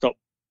he's stopped.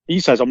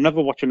 He says, "I'm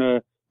never watching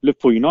a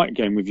Liverpool United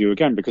game with you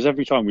again because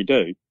every time we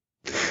do,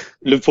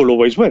 Liverpool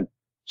always win."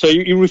 So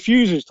he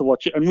refuses to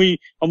watch it, and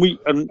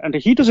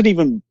he doesn't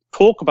even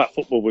talk about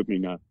football with me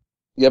now.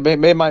 Yeah, me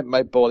and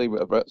my buddy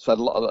said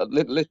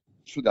literally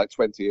like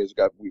 20 years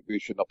ago, we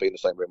should not be in the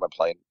same room when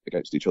playing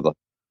against each other.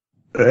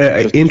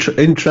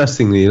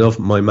 Interestingly enough,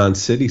 my Man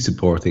City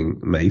supporting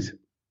mate,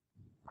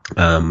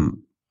 my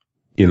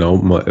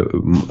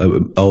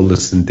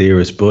oldest and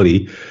dearest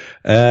buddy,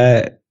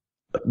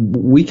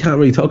 we can't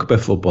really talk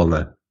about football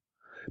now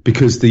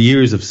because the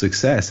years of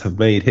success have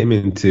made him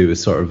into a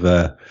sort of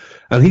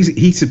and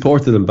he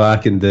supported them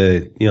back in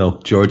the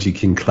Georgie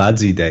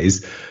Kincladze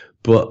days,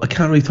 but I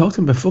can't really talk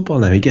to him about football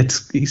now.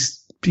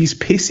 He's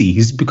pissy.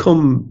 He's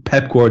become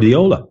Pep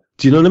Guardiola.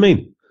 Do you know what I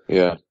mean?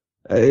 Yeah.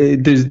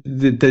 There's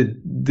there's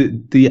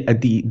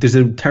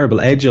a terrible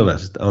edge on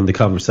it on the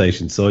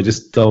conversation, so I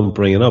just don't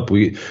bring it up.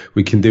 We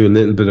can do a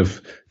little bit of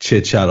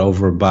chit chat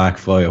over and back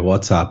via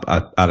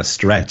WhatsApp at a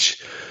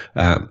stretch.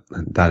 And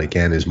that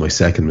again is my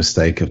second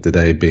mistake of the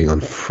day, being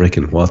on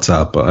frickin'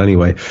 WhatsApp. But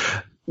anyway,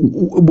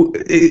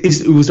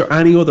 was there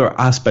any other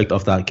aspect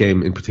of that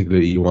game in particular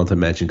you want to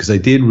mention? Because I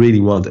did really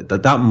want it.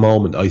 At that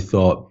moment, I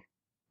thought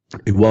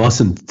it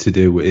wasn't to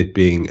do with it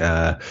being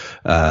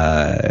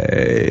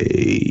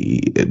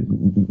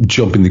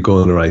jumping the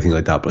gun or anything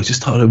like that, but I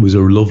just thought it was a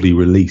lovely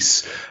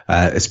release,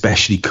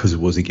 especially because it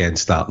was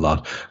against that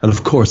lot. And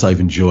of course, I've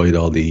enjoyed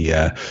all the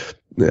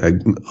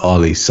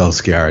Ollie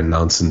Solskjaer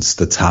nonsense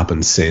that's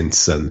happened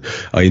since, and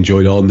I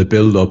enjoyed all the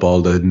build-up,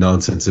 all the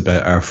nonsense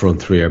about our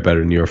front three are better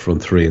than your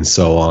front three and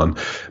so on.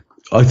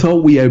 I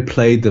thought we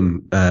outplayed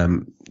them,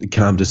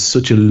 Cam, to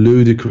such a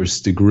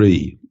ludicrous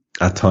degree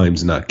at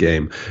times in that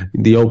game,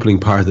 the opening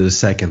part of the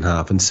second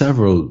half, and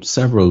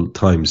several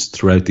times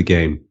throughout the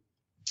game.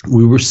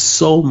 We were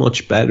so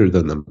much better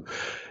than them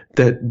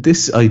that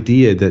this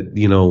idea that,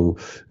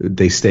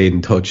 they stayed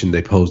in touch and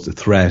they posed a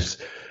threat,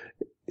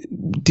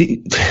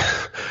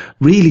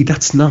 really,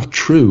 that's not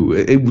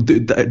true.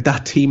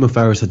 That team of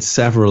ours had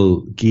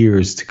several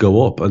gears to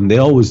go up, and they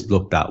always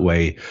looked that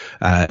way.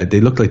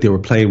 They looked like they were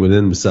playing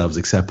within themselves,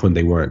 except when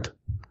they weren't.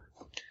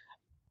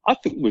 I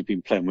think we've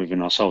been playing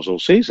within ourselves all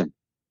season.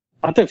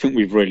 I don't think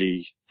we've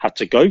really had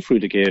to go through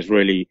the gears,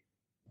 really.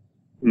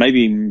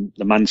 Maybe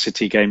the Man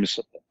City games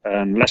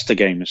and Leicester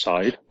game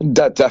aside.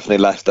 Definitely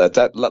Leicester.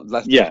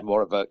 Leicester's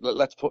more of a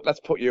let's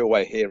put you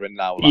away here and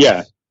now.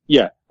 Lads.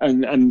 Yeah,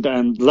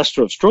 and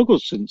Leicester have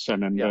struggled since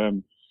then,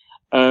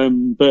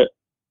 and but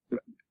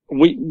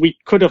we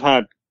could have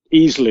won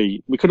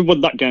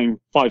that game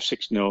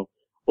 5-6-0,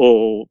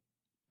 or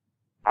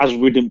as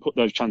we didn't put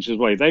those chances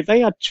away.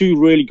 They had two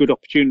really good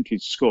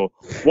opportunities to score.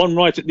 One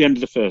right at the end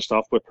of the first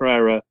half, where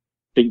Pereira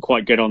didn't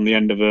quite get on the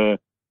end of a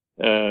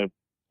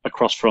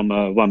cross from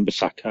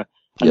Wan-Bissaka,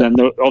 and then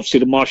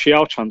obviously the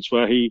Martial chance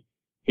where he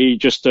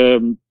just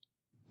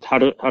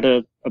had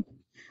a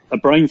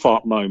brain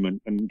fart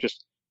moment and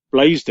just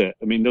blazed it.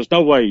 I mean, there's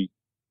no way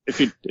if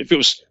it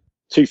was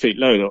 2 feet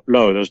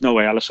lower, there's no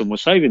way Alisson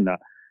was saving that.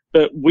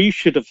 But we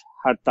should have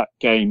had that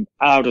game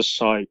out of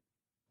sight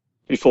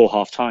before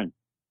half time.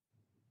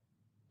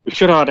 We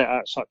should have had it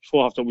out of sight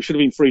before half time. We should have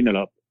been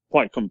 3-0 up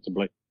quite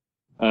comfortably.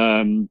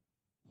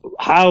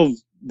 How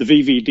the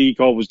VVD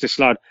goal was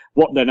disallowed,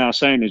 what they're now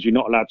saying is you're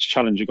not allowed to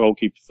challenge a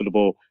goalkeeper for the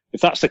ball.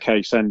 If that's the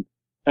case, then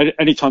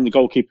any time the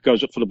goalkeeper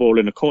goes up for the ball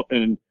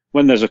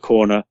when there's a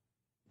corner,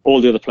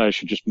 all the other players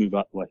should just move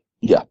out the way.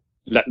 Yeah.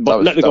 Let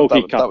the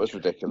goalkeeper. That was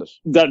ridiculous.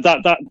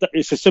 That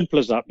it's as simple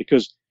as that,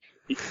 because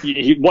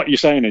what you're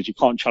saying is you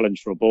can't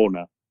challenge for a ball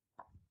now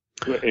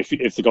if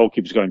the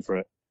goalkeeper's going for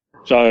it.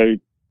 So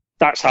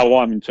that's how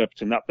I'm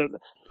interpreting that. But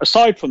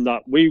aside from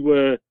that, we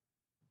were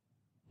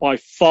by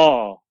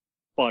far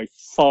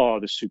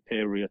the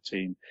superior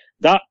team.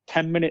 That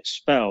 10-minute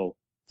spell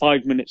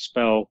 5-minute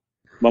spell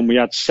when we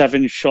had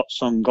 7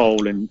 shots on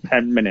goal in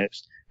 10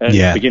 minutes at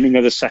the beginning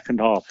of the second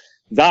half.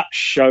 That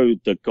showed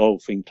the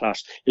golfing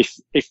class.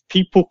 If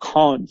people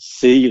can't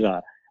see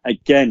that,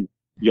 again,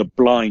 you're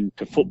blind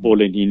to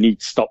football and you need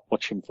to stop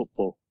watching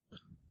football.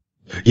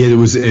 Yeah, it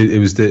was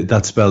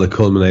that spell that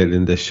culminated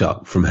in this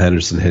shot from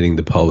Henderson hitting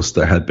the post.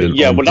 There had been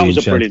that was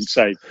a brilliant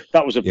save.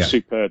 That was a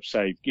superb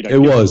save. It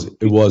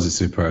was a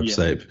superb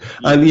save,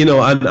 and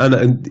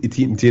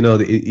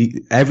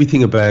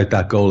everything about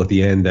that goal at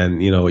the end,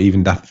 and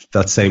even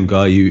that same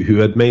guy who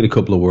had made a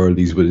couple of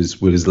worldies with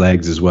his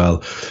legs as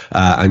well,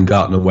 and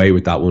gotten away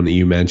with that one that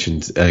you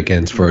mentioned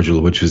against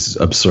Virgil, which was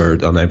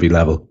absurd on every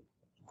level.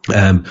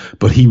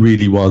 But he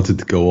really wanted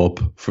to go up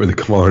for the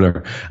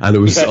corner, and it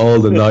was all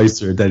the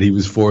nicer that he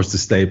was forced to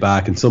stay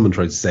back. And someone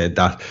tried to say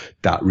that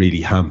really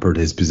hampered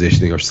his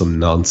positioning or some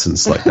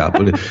nonsense like that.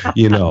 But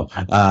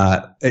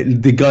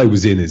the guy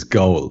was in his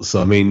goal,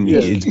 so I mean,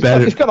 it's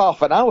better. He's got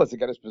half an hour to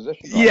get his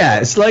position.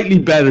 Yeah, slightly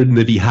better than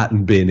if he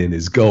hadn't been in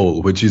his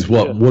goal, which is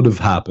what would have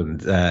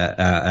happened.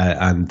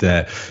 And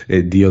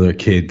the other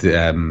kid,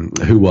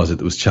 who was it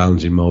that was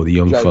challenging Mo, the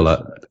young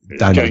fella?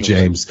 Daniel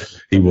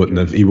James, he wouldn't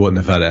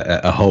have had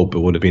a hope. It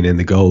would have been in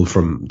the goal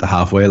from the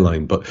halfway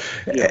line. But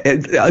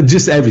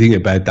just everything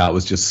about that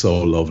was just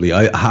so lovely.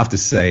 I have to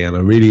say, and I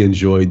really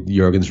enjoyed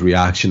Jurgen's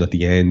reaction at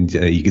the end.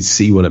 You could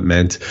see what it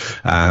meant.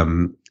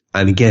 And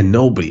again,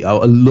 I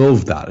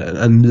love that,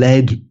 and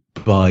led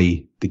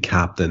by the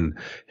captain,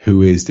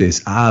 who is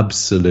this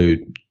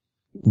absolute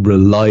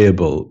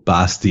reliable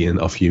bastion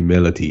of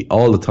humility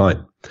all the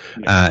time.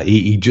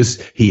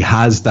 He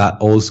has that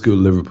old school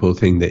Liverpool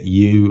thing that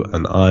you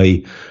and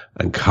I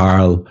and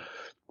Carl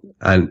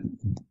and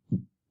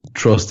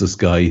trust us,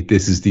 guy.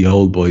 This is the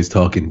old boys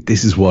talking.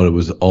 This is what it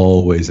was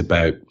always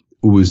about. It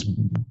was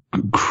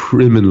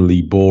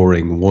criminally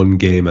boring, one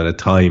game at a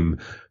time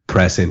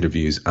press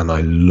interviews, and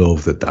I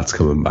love that that's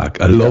coming back.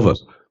 I love it.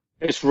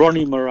 It's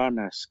Ronnie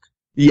Moran-esque.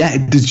 Yeah,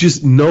 there's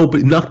just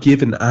not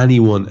giving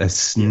anyone a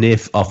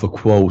sniff of a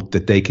quote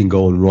that they can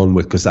go and run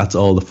with, because that's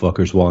all the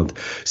fuckers want.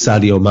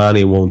 Sadio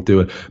Mane won't do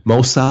it.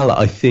 Mo Salah,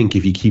 I think,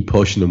 if you keep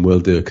pushing him, will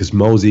do it, because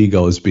Mo's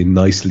ego has been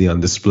nicely on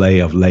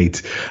display of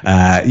late.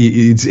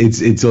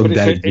 It's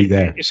undoubtedly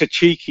there. It's a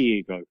cheeky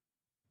ego.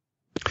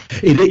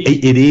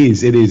 It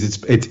is.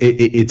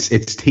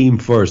 It's team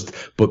first,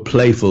 but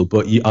playful.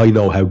 But I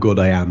know how good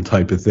I am,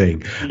 type of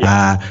thing.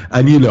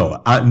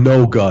 And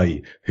no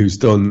guy who's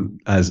done,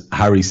 as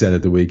Harry said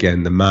at the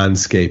weekend, the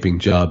manscaping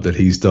job that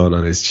he's done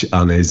on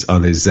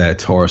his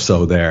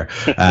torso there.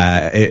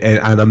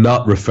 And I'm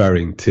not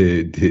referring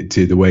to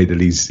the way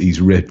that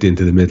he's ripped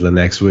into the middle of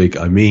next week.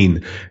 I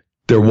mean,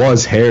 there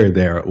was hair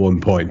there at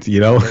one point,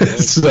 so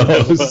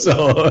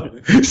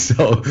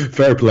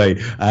fair play.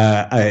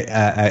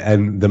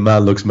 And the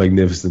man looks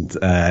magnificent.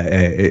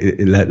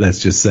 Let's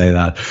just say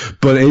that.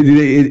 But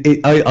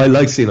I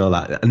like seeing all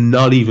that. And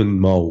not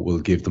even Mo will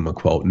give them a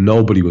quote.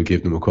 Nobody will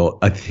give them a quote.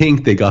 I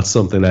think they got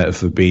something out of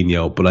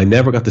Fabinho, but I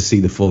never got to see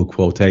the full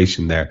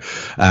quotation there.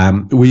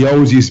 We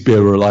always used to be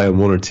able to rely on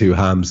one or two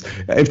hams.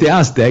 If they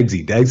ask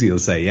Degsy will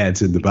say, yeah,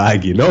 it's in the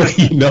bag. You know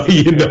he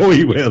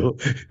will.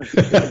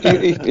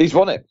 He's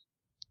won it.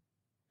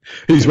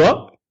 He's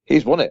what?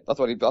 He's won it. That's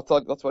what he'd tell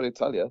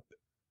you.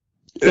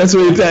 That's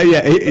what he'd tell you.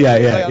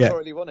 Yeah. He's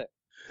already won it.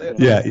 He's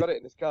got it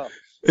in his car.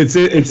 It's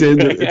in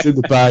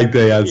the bag,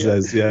 Dayan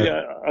says.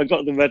 Yeah, I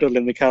got the medal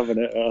in the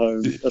cabinet at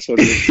home. That's what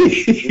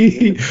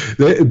it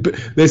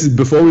is. Listen,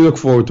 before we look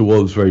forward to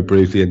Wolves very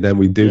briefly, and then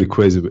we do the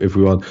quiz if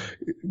we want.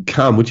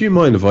 Cam, would you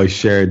mind if I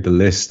shared the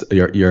list,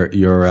 your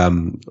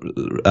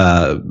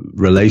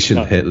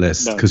relation hit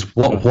list? Because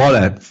what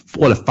a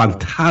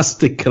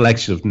fantastic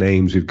collection of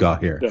names we've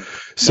got here.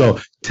 So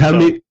tell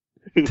me,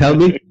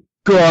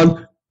 go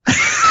on.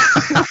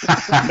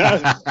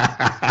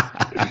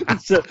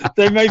 So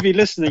they may be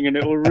listening and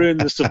it will ruin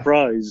the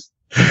surprise.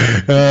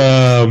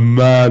 Oh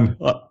man,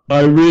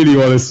 I really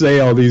want to say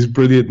all these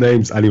brilliant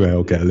names. Anyway,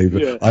 okay, I'll leave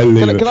it.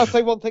 Can I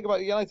say one thing about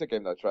the United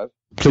game though, Trev?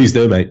 Please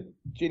do, mate.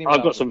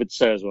 I've got something to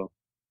say as well.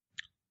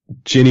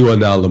 Gini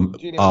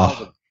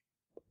Wijnaldum.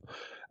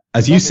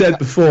 As you said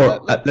before,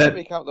 let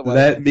me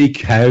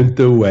count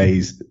the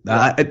ways.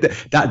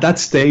 That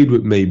stayed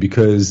with me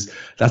because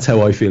that's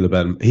how I feel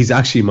about him. He's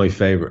actually my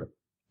favourite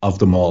of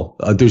them all.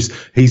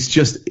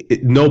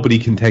 Nobody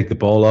can take the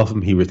ball off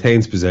him. He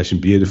retains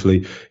possession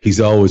beautifully. He's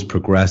always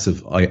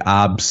progressive. I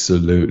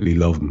absolutely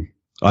love him.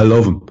 I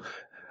love him.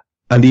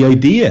 And the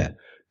idea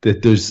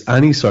that there's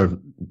any sort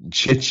of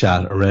chit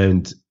chat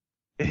around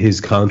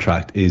his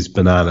contract is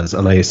bananas.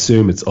 And I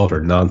assume it's utter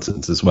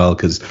nonsense as well,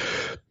 because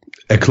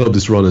a club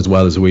that's run as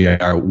well as we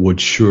are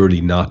would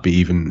surely not be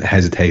even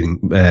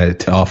hesitating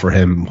to offer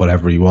him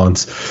whatever he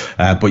wants.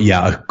 But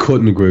yeah, I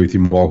couldn't agree with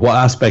you more. What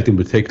aspect in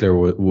particular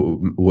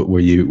were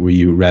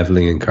you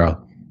reveling in,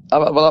 Carl?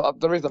 Well,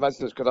 the reason I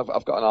mentioned this is because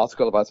I've got an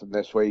article about him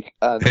this week.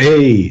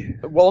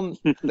 And one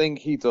thing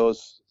he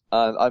does,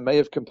 and I may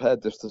have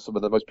compared this to some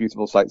of the most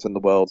beautiful sights in the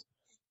world,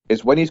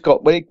 is when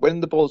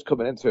the ball's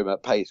coming into him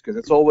at pace, because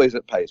it's always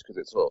at pace because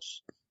it's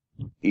us.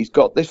 he's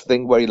got this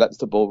thing where he lets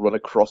the ball run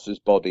across his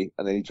body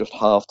and then he just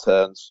half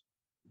turns.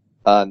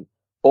 And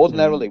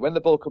ordinarily, when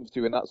the ball comes to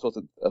you in that sort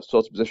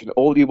of position,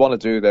 all you want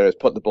to do there is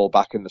put the ball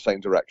back in the same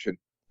direction.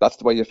 That's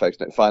the way you're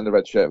facing it. Find the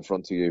red shirt in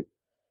front of you.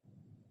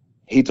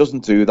 He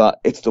doesn't do that.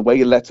 It's the way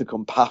he lets it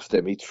come past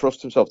him. He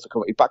trusts himself to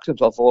come. He backs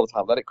himself all the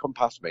time. Let it come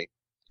past me,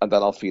 and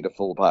then I'll feed a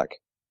full back.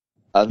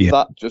 And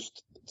that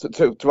just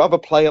to have a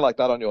player like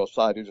that on your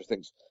side who just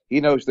thinks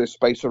he knows there's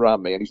space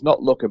around me, and he's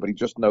not looking, but he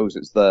just knows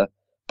it's there.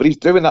 But he's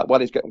doing that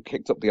while he's getting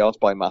kicked up the arse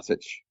by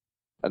Matic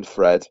and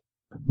Fred.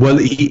 Well,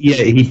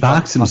 he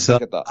backs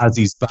himself as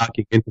he's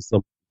backing into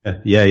something.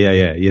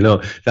 Yeah. You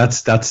know,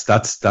 that's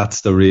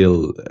the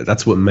real.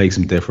 That's what makes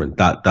him different.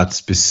 That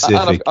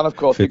specific. And of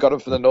course, we got him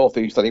for the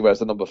Northeast, and he wears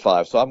the number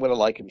 5. So I'm going to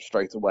like him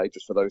straight away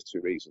just for those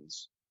 2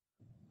 reasons.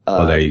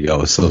 Well, there you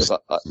go. So I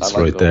that's like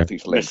right there.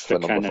 Links for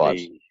number 5,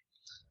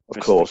 of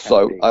course.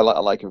 So I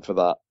like him for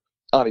that,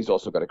 and he's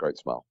also got a great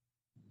smile.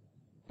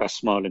 Best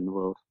smile in the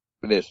world.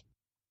 It is.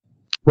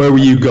 Where were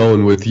you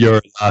going with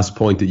your last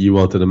point that you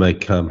wanted to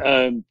make,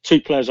 Cam?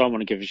 2 players I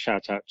want to give a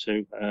shout out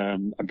to.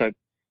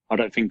 I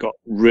don't think got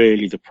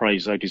really the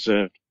praise they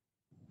deserved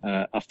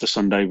after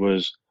Sunday.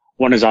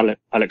 One is Alex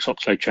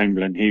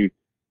Oxlade-Chamberlain,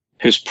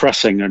 his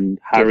pressing and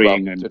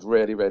harrying did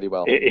really, really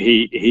well.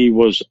 He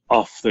was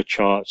off the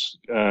charts.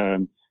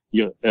 People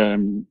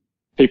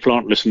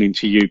aren't listening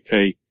to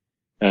UP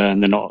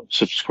and they're not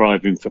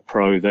subscribing for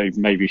Pro. They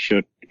maybe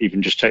should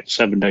even just take the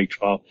 7-day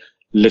trial,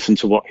 listen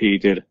to what he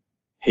did.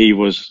 He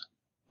was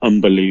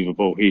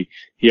unbelievable. He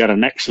had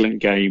an excellent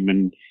game,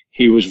 and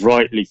he was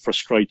rightly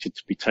frustrated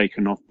to be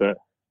taken off, but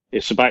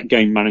it's about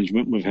game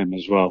management with him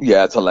as well.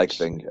 Yeah, it's a leg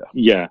thing.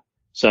 Yeah.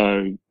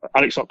 So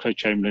Alex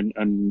Oxlade-Chamberlain,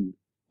 and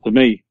for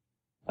me,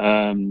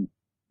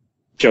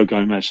 Joe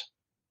Gomez,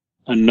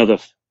 another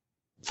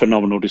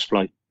phenomenal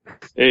display.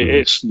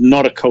 It's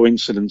not a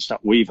coincidence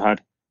that we've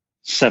had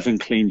 7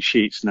 clean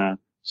sheets now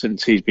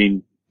since he's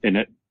been in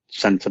at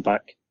centre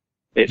back.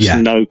 It's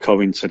no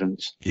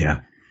coincidence. Yeah.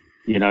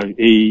 You know,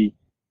 he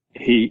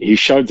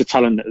showed the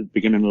talent at the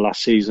beginning of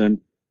last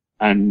season,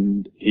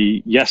 and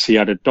he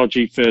had a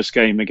dodgy first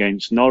game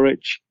against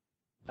Norwich,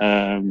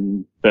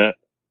 but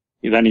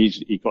then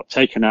he got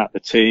taken out of the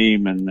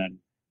team and then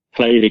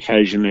played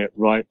occasionally at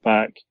right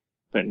back,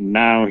 but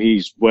now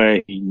he's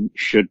where he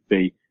should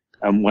be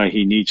and where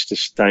he needs to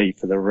stay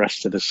for the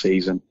rest of the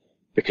season.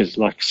 Because,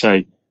 like I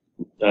say,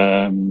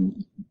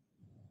 when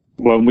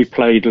we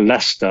played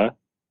Leicester,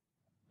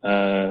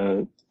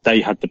 they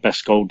had the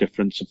best goal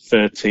difference of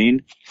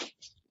 13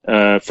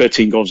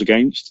 goals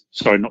against.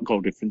 Sorry, not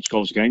goal difference,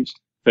 goals against.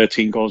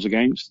 13 goals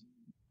against.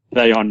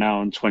 They are now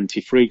on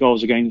 23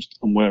 goals against,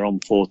 and we're on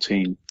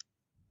 14.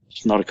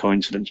 It's not a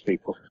coincidence,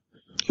 people.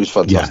 He was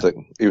fantastic.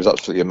 Yeah. He was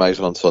absolutely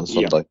amazing on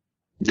Sunday. Yeah.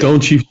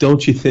 Don't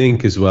you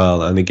think as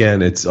well? And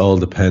again, it's all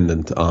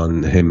dependent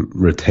on him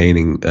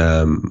avoiding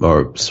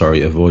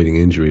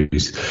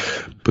injuries.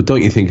 But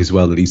don't you think as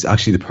well that he's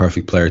actually the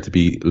perfect player to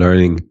be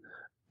learning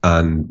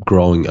and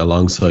growing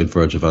alongside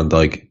Virgil van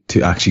Dijk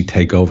to actually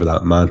take over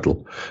that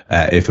mantle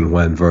if and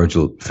when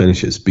Virgil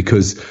finishes?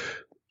 Because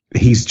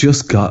he's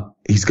got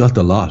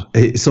the lot.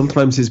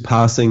 Sometimes his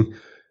passing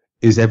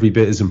is every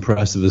bit as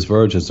impressive as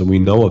Virgil's, and we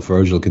know what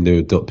Virgil can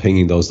do,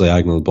 pinging those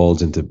diagonal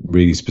balls into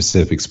really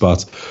specific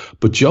spots.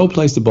 But Joe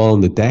plays the ball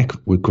on the deck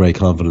with great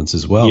confidence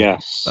as well.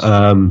 Yes.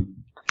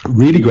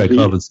 Really great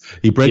confidence.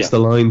 He breaks the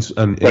lines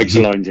and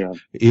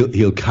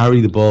he'll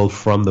carry the ball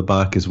from the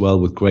back as well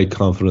with great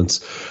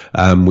confidence.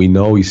 We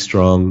know he's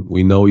strong.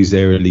 We know he's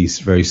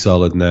aerially very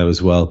solid now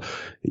as well.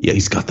 Yeah,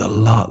 he's got the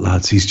lot,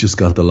 lads. He's just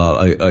got the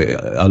lot.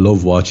 I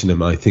love watching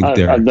him. I think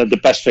and the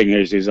best thing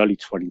is he's only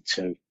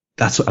 22.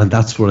 That's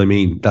what I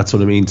mean.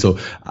 So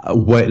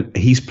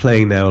he's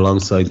playing now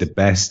alongside the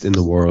best in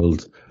the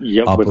world,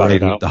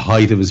 operating at the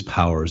height of his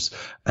powers,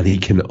 and he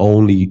can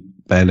only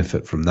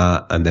benefit from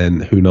that. And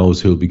then who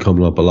knows who'll be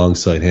coming up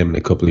alongside him in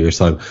a couple of years'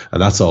 time.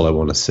 And that's all I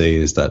want to say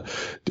is that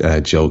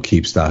Joe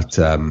keeps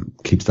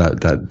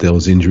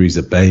those injuries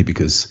at bay,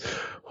 because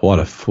what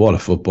a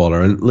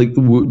footballer.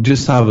 And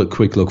just have a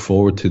quick look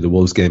forward to the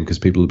Wolves game, because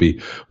people will be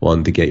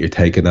wanting to get your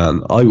take on that.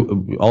 And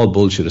all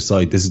bullshit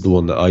aside, this is the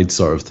one that I'd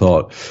sort of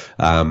thought,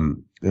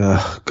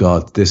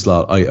 God, this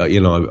lot, I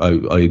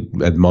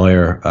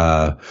admire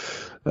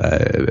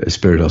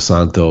Espirito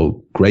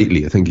Santo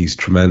greatly. I think he's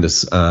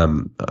tremendous.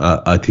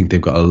 I think they've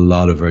got a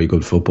lot of very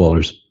good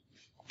footballers.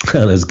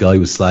 And as Guy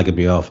was slagging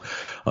me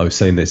off, I was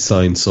saying they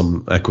signed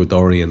some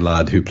Ecuadorian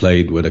lad who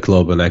played with a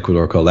club in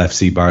Ecuador called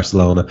FC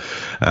Barcelona,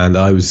 and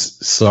I was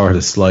sort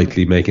of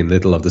slightly making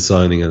little of the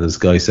signing, and this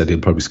guy said he'll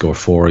probably score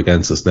 4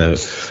 against us now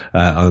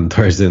on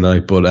Thursday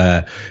night. But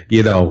I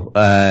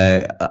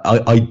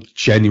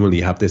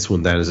genuinely have this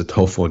one down as a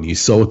tough one. You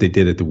saw what they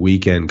did at the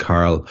weekend,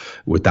 Carl,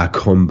 with that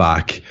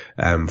comeback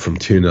from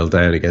 2-0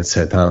 down against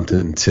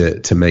Southampton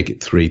to make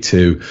it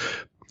 3-2.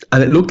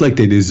 And it looked like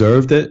they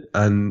deserved it.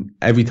 And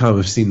every time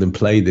I've seen them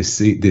play this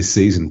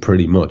season,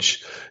 pretty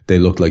much, they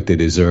look like they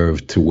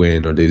deserve to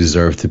win, or they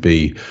deserve to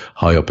be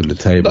high up in the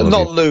table.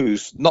 Not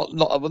lose. Not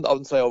I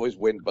wouldn't say always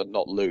win, but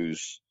not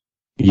lose.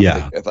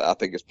 Yeah. I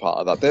think it's part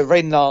of that. They're a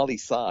very gnarly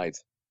side.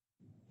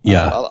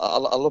 Yeah. I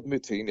love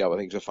Moutinho. I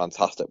think he's a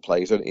fantastic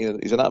player.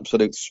 He's an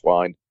absolute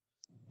swine,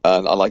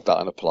 and I like that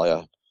in a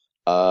player.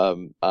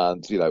 And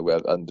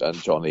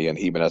Johnny and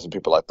Jimenez and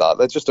people like that.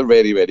 They're just a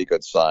really, really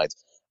good side.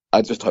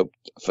 I just hope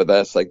for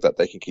their sake that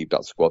they can keep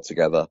that squad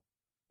together,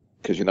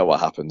 because you know what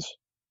happens.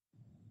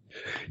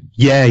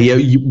 Yeah,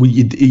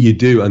 you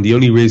do, and the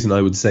only reason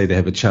I would say they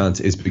have a chance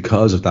is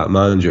because of that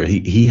manager.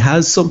 He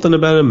has something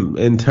about him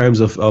in terms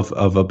of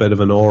a bit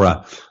of an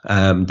aura,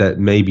 that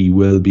maybe he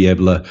will be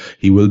able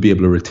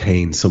to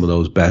retain some of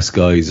those best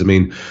guys. I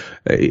mean,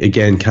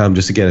 again, Cam,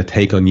 just to get a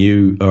take on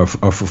you or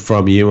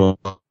from you on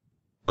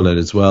it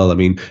as well. I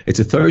mean, it's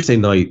a Thursday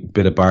night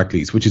bit of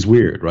Barclays, which is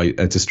weird, right?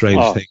 It's a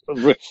strange thing.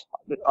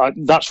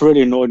 That's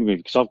really annoyed me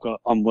because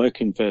I'm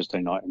working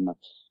Thursday night and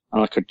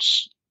I could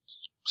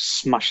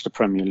smash the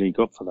Premier League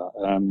up for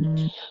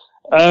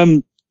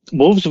that.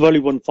 Wolves have only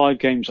won 5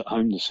 games at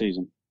home this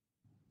season.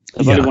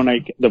 They've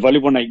only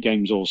won 8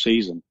 games all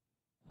season.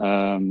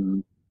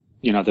 They've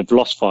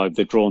lost 5,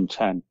 they've drawn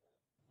 10.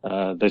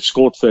 They've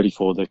scored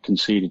 34, they've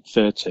conceded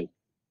 30.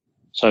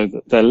 So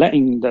they're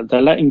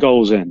letting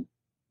goals in.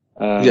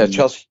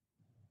 Chelsea.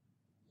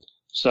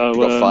 So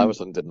got 5 or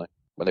something, didn't they?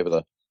 When they were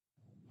there.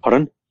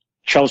 Pardon?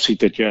 Chelsea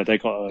did, yeah. They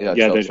got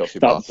Chelsea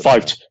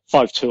that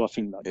 5-2. I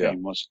think that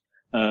game was.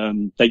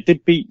 They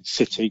did beat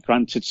City.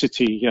 Granted,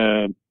 City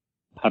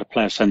had a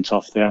player sent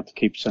off. They had to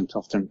keep sent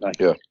off, didn't they?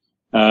 Yeah.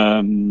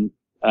 And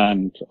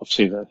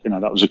obviously,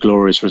 that was a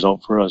glorious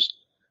result for us.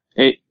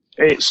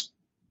 It's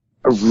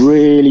a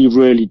really,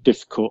 really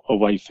difficult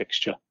away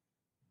fixture,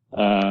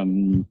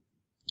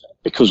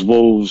 because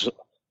Wolves,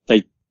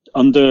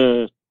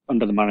 under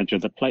the manager,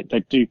 they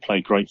do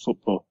play great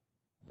football.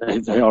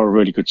 They are a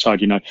really good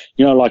side.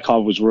 Like I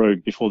was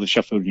worried before the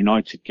Sheffield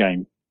United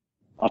game.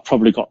 I've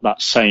probably got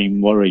that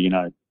same worry,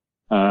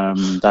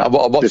 I'm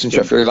watching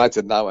Sheffield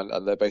United now,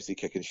 and they're basically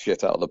kicking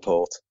shit out of the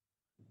port.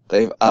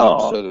 They've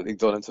absolutely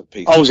done him to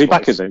pieces. Oh, is he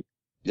back, is he?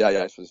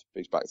 Yeah,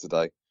 he's back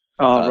today.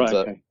 Oh, right,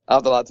 okay.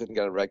 After the lad didn't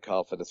get a red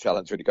card for the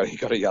challenge, he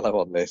got a yellow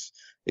on this.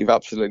 He've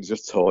absolutely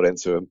just tore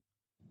into him.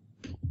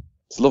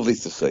 It's lovely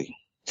to see.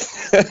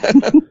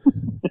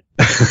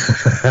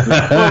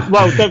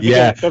 well,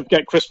 don't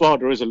forget, Chris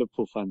Wilder is a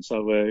Liverpool fan,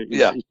 so he's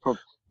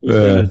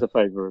doing us a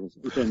favour.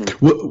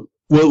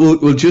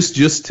 Well,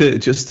 just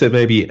to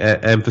maybe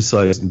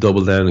emphasise and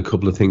double down a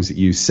couple of things that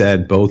you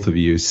said, both of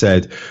you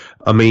said.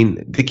 I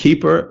mean, the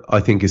keeper,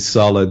 I think, is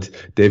solid.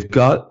 They've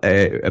got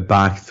a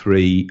back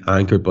 3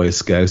 anchored by a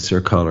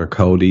Scouser, Connor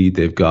Cody.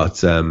 They've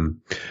got,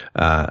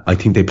 I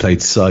think they played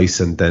Seiss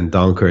and then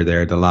Donker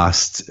there the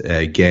last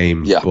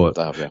game. Yeah, but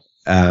they have, yeah.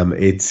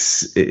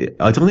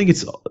 I don't think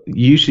it's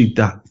usually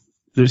that.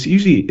 There's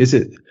usually,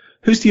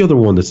 who's the other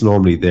one that's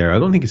normally there? I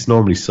don't think it's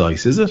normally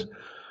Seiss, is it?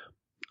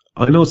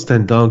 I know it's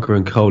then Donker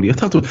and Cody.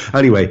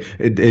 Anyway,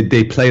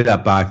 they play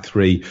that back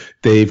 3.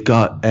 They've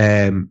got,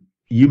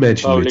 you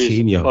mentioned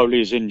Moutinho.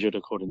 Bowley is injured,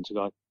 according to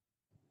Guy.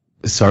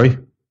 Sorry?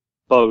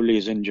 Bowley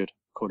is injured,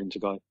 according to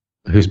Guy.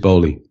 Who's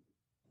Bowley?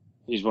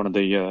 He's one of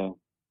the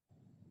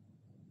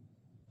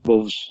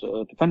Wolves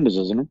defenders,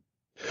 isn't he?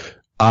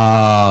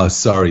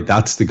 Sorry,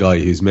 that's the guy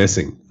who's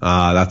missing.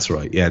 That's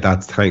right. Yeah,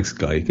 thanks,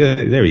 Guy.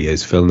 There he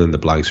is, filling in the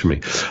blanks for me.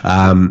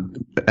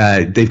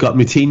 They've got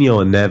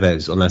Moutinho and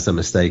Neves, unless I'm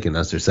mistaken,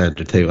 as their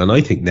centre too. And I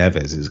think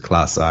Neves is a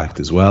class act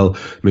as well.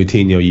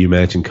 Moutinho, you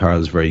mentioned, Carl,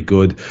 is very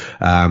good.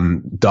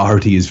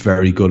 Doherty is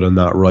very good on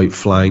that right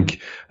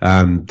flank.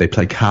 They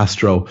play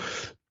Castro.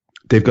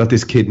 They've got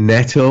this kid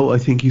Neto, I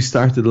think, who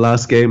started the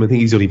last game. I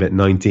think he's only about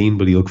 19,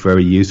 but he looked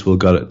very useful.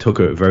 Took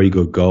a very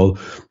good goal.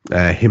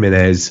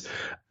 Jimenez.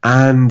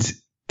 And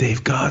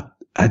they've got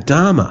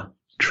Adama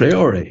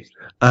Traore,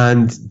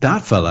 and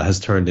that fella has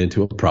turned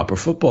into a proper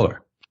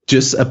footballer.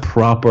 Just a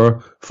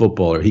proper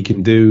footballer. He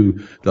can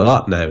do the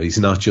lot now. He's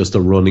not just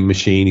a running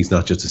machine. He's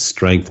not just a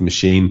strength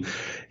machine.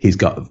 He's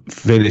got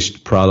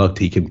finished product.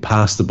 He can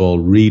pass the ball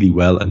really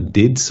well and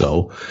did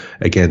so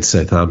against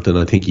Southampton.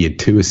 I think he had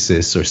 2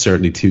 assists or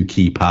certainly 2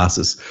 key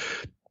passes.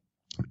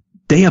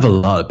 They have a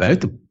lot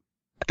about them.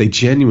 They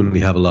genuinely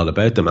have a lot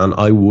about them, and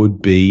I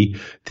would be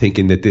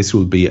thinking that this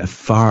will be a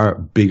far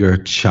bigger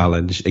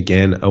challenge,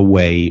 again,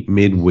 away,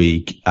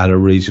 midweek, at a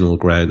regional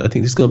ground. I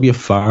think this is going to be a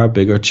far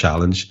bigger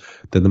challenge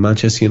than the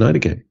Manchester United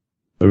game.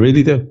 I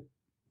really do.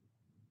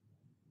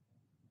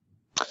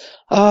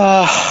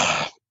 I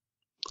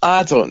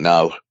don't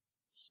know.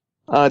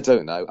 I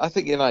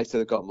think United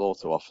have got more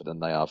to offer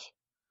than they have.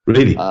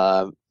 Really?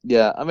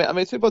 Yeah. I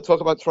mean, people talk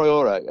about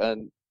Traore,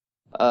 and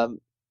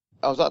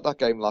I was at that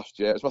game last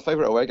year. It was my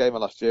favourite away game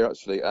of last year,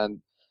 actually,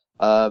 and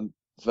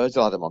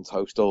Virgil had him on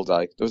toast all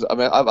day.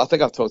 I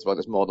think I've talked about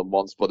this more than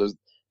once, but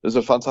there's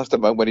a fantastic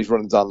moment when he's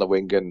running down the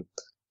wing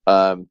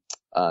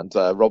and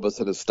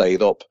Robertson has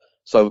stayed up,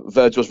 so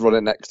Virgil's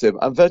running next to him,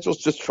 and Virgil's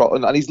just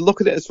trotting, and he's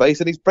looking at his face,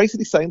 and he's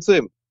basically saying to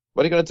him,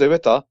 "What are you going to do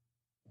with that?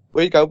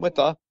 Where are you going with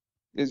that?"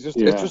 It's just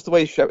the way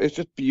he shouts. It's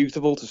just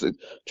beautiful to see,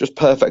 just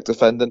perfect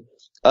defending.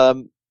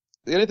 The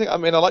only thing, I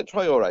like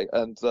Traore,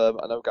 and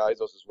I know Guy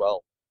does as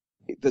well.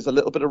 There's a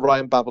little bit of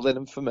Ryan Babel in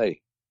him for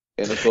me.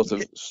 in a sort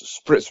of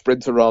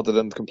sprinter rather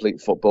than complete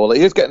footballer.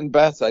 He is getting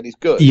better and he's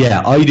good.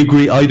 Yeah, I'd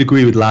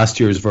agree with last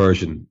year's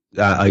version.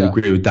 I'd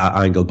agree with that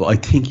angle, but I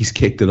think he's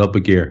kicked it up a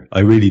gear. I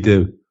really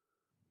do.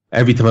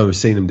 Every time I've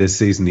seen him this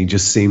season, he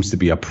just seems to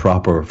be a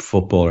proper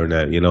footballer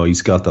now. You know,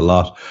 he's got the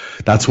lot.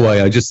 That's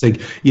why I just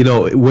think, you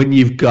know, when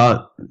you've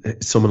got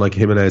someone like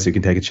Jimenez who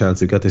can take a chance,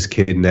 they've got this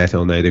kid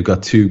Neto now, they've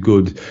got two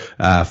good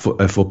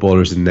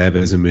footballers in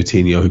Neves and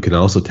Moutinho who can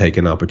also take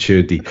an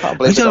opportunity. I can't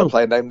believe they got a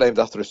player named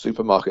after a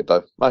supermarket,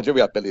 though. Mind you,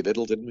 we had Billy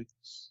Lidl, didn't we?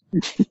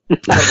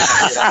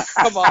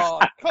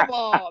 Come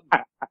on.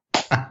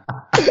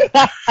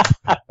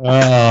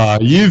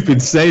 You've been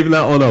saving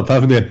that one up,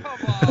 haven't you?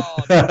 Come on.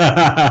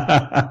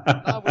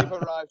 Now we've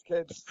arrived,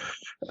 kids.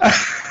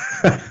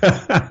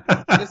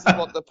 This is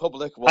what the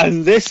public wants.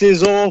 And this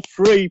is all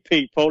free,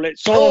 people.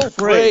 It's all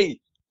free.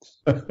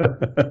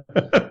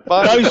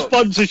 No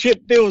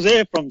sponsorship deals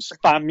here from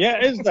Spam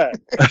yet, is there?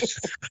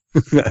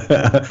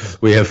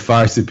 We have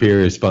far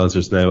superior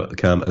sponsors now,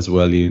 Cam, as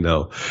well. You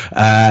know.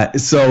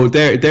 So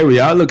there we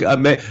are. Look,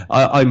 I'm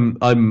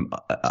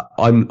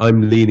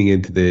leaning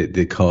into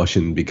the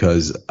caution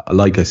because,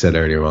 like I said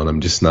earlier on,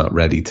 I'm just not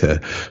ready to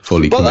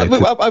fully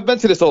commit. I've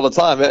mentioned this all the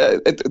time.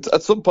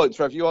 At some point,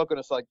 Trev, you are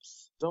going to say,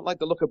 "Don't like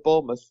the look of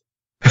Bournemouth,"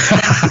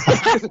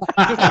 because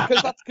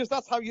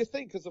that's how you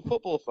think as a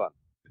football fan.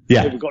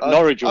 Yeah, we've got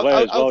Norwich away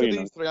as well. Out of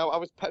these three, I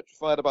was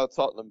petrified about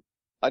Tottenham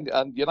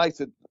and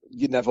United.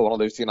 You never want to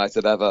lose to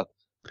United ever.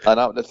 And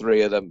out of the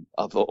three of them,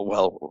 I thought,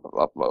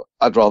 well,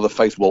 I'd rather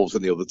face Wolves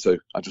than the other two.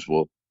 I just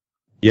would.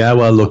 Yeah,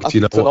 well, look, it's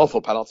you know, an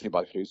awful penalty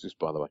by Jesus,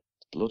 by the way.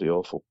 It's bloody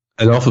awful.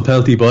 An awful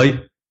penalty by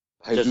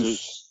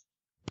Jesus.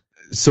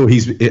 So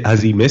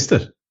has he missed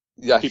it?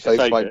 Yeah, he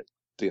saved by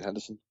Dean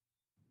Henderson.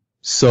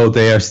 So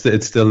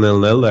it's still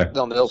 0-0 there.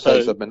 0-0,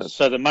 saves a minute.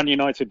 So the Man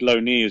United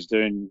loanee is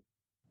doing.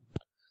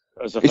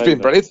 He's been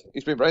brilliant.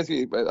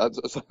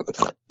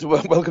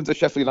 Welcome to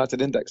Sheffield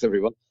United Index,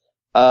 everyone.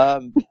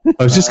 I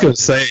was just going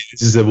to say,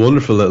 this is a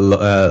wonderful little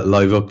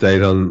live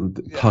update on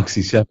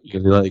Poxy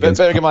Sheffield United.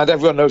 Bearing in mind,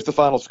 everyone knows the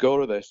final score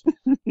of this,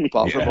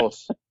 apart from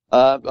us.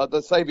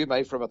 The save he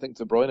made from, I think,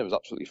 De Bruyne was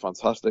absolutely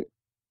fantastic.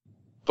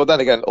 But then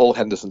again, all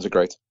Hendersons are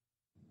great.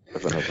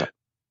 Everyone knows that.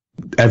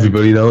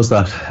 Everybody knows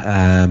that.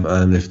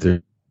 And if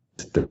they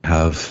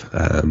have...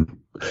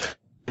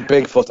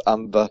 Bigfoot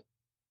and the...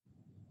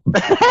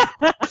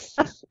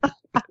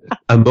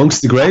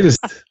 amongst the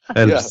greatest.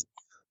 And yeah.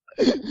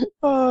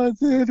 Oh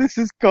dear, this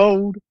is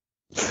cold.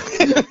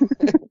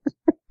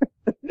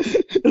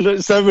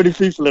 So many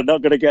people are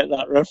not going to get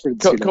that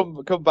reference.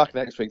 Come back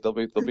next week.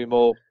 There'll be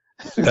more.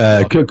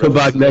 Come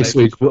back next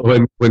week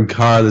when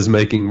Carl is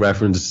making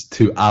reference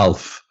to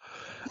Alf.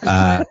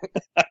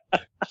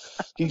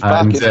 He's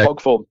back in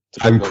dog form.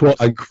 And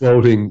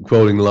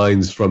quoting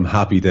lines from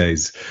Happy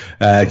Days.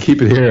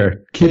 Keep it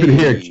here,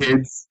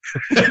 kids.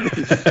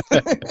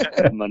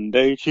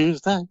 Monday,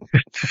 Tuesday.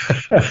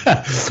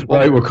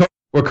 Right, we're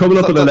coming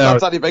up in an hour.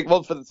 Danny Baker,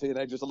 one for the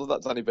teenagers. I love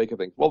that Danny Baker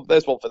thing. Well,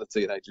 there's one for the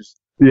teenagers.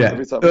 Yeah.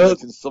 Every time we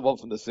mention someone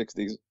from the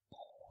 60s.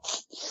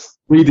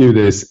 We do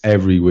this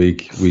every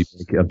week. We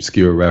make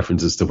obscure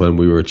references to when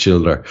we were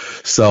children.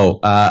 So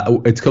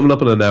it's coming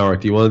up in an hour.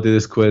 Do you want to do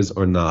this quiz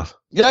or not?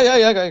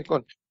 Yeah. Go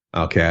on.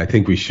 Okay, I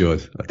think we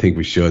should.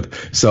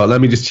 So let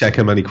me just check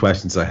how many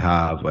questions I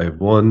have. I have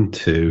 1,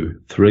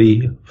 2,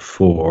 3,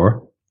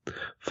 4,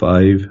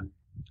 5,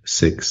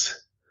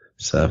 6,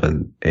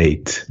 7,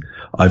 8.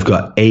 I've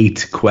got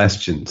 8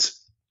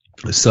 questions.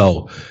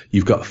 So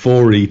you've got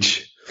 4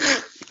 each,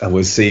 and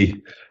we'll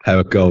see how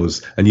it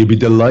goes. And you'll be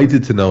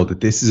delighted to know that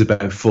this is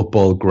about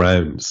football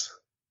grounds.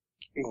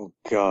 Oh,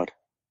 God.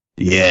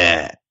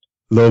 Yeah.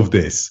 Love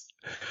this.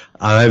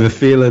 And I have a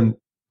feeling...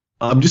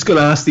 I'm just going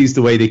to ask these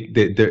the way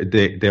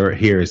they're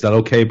here. Is that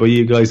okay by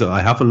you guys?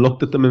 I haven't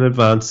looked at them in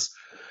advance.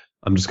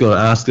 I'm just going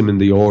to ask them in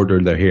the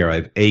order they're here. I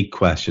have 8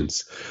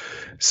 questions.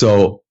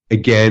 So,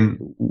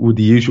 again, with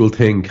the usual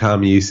thing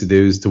Cam used to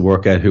do is to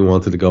work out who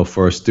wanted to go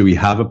first. Do we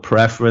have a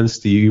preference?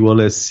 Do you want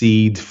to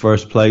cede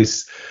first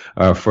place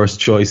or first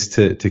choice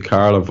to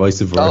Carl or vice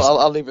versa?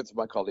 I'll leave it to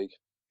my colleague.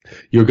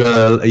 You're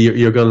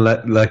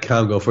gonna let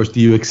Cam go first.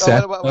 Do you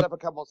accept? Whatever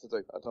Cam wants to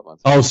do. I don't mind.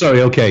 Oh,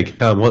 sorry. Okay,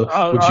 Cam.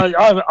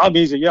 I'm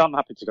easy. Yeah, I'm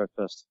happy to go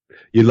first.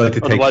 You'd like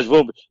to take? Otherwise,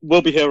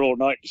 we'll be here all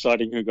night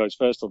deciding who goes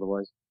first.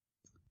 Otherwise.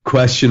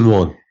 Question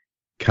 1,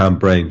 Cam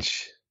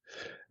Branch.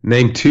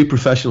 Name 2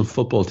 professional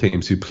football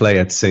teams who play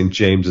at St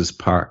James's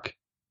Park.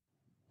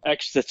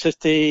 Exeter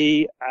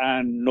City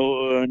and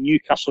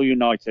Newcastle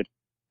United.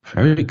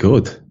 Very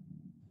good.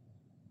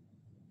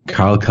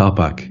 Carl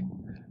Kopak.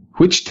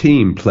 Which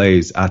team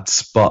plays at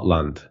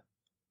Spotland?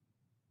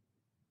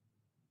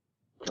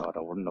 God,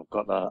 I wouldn't have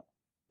got that.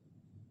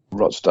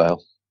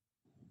 Rochdale.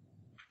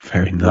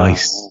 Very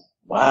nice.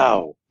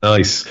 Wow.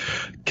 Nice.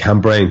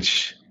 Cam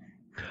Branch.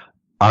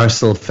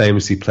 Arsenal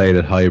famously played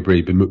at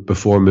Highbury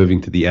before moving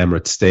to the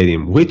Emirates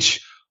Stadium.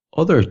 Which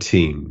other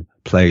team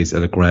plays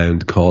at a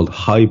ground called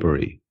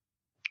Highbury?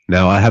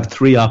 Now, I have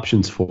 3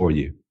 options for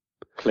you.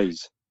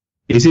 Please.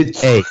 Is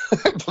it A?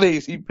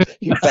 Please, you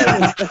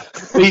begged.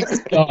 Please,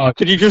 God.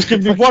 Could you just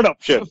give me one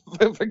option?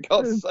 For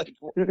God's sake.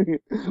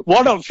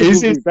 One option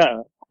Is would it- be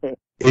better.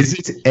 Is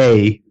it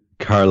A,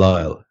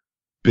 Carlisle,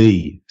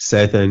 B,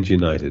 Southend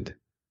United,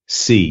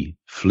 C,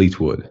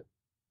 Fleetwood?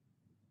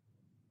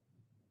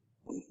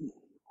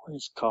 Why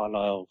is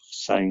Carlisle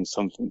saying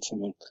something to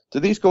me? Do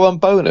these go on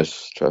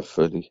bonus, Trev?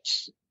 Ferdie?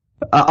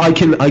 I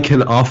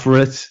can offer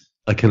it.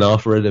 I can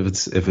offer it if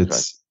it's.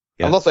 Yes.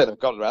 I'm not saying I've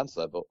got an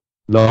answer, but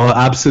No,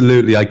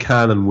 absolutely, I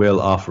can and will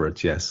offer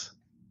it. Yes.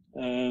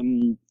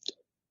 I'm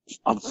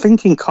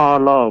thinking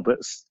Carlisle, but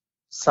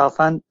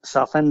Southend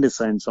is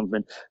saying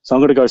something. So I'm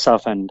going to go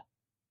Southend.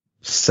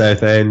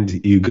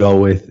 Southend, you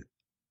go with.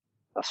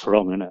 That's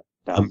wrong, isn't it?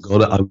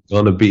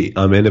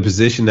 I'm in a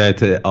position now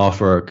to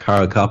offer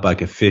Carl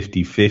Kopak a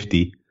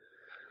 50-50.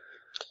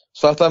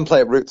 Southend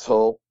play at Roots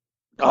Hall.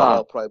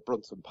 Carlisle play at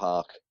Brunton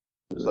Park.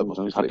 So it must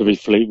be Had to be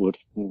Fleetwood.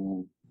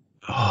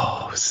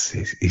 Oh,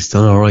 he's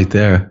done all right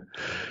there.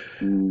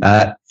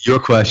 Your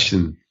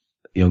question,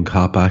 young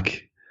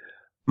Kopak.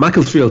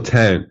 Macclesfield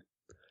Town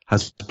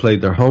has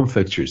played their home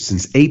fixtures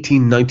since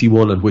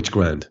 1891 at which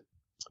ground?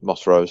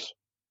 Moss Rose.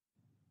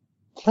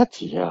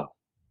 Bloody hell.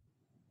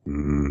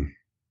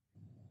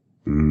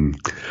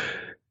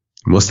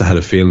 Must have had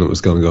a feeling it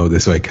was going to go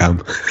this way,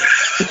 Cam.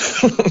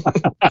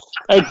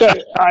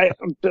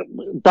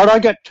 Don't I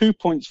get 2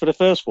 points for the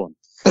first one?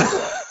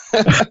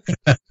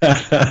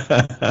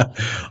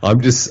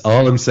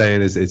 All I'm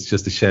saying is it's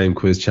just a shame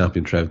quiz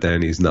champion Trev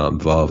Downey is not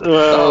involved.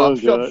 Oh,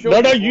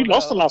 sure no, you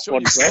lost the last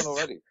one, Trev.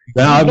 Trev.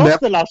 No, You lost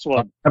the last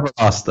one.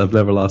 I've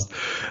never lost.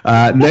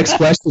 Next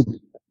question.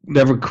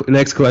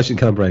 Next question,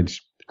 Cam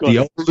Branch. Go The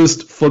on.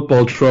 oldest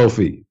football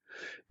trophy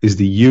is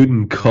the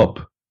Yowden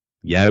Cup.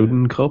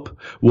 Yowden Cup?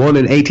 Won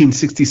in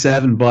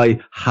 1867 by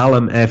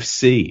Hallam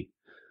FC.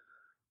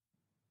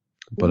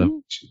 But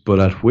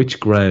at which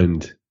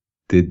ground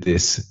did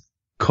this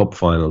cup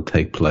final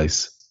take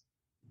place?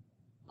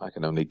 I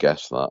can only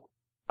guess that.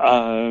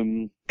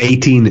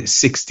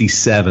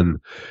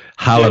 1867.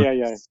 Hallam.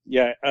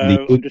 Yeah.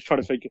 I'm just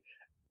trying to think.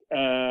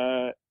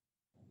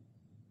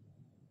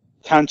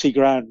 County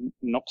ground,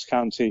 Knox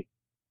County.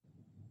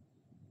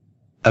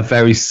 A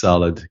very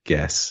solid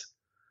guess.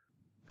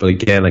 But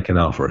again, I can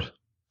offer it.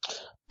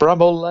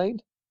 Bramall Lane?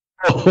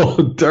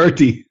 Oh,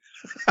 dirty.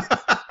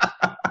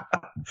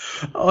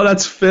 Oh,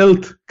 that's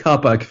filth,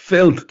 Kopak.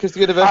 Filth. Because the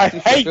University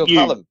of I hate Sheffield you.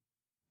 Hallam.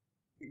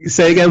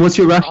 Say again, what's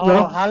your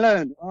rationale? Oh,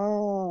 Hallam.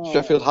 Oh.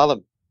 Sheffield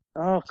Hallam.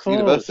 Oh, of It's course.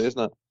 University,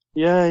 isn't it?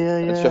 Yeah.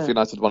 And Sheffield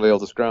United, one of the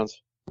oldest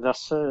grounds.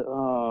 That's it.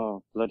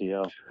 Oh, bloody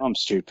hell. I'm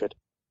stupid.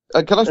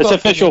 Can I It's start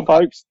official, singing,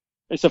 folks.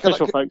 It's Can I-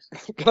 official, folks.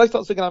 Can I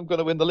start singing I'm going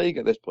to win the league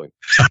at this point?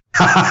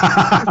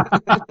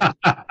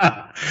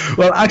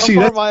 Well, actually,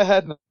 How far am I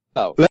ahead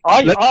now?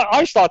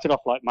 I started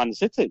off like Man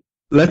City.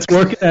 let's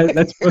work it out.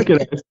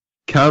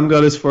 Cam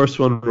got his first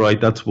one right.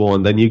 That's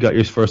one. Then you got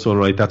your first one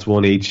right. That's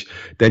one each.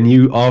 Then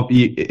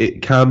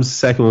Cam's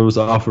second one was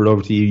offered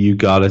over to you. You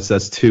got it. So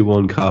that's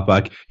 2-1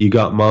 Kopak. You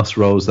got Moss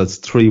Rose. That's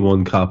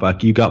 3-1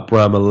 Kopak. You got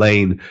Bramall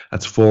Lane.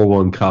 That's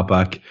 4-1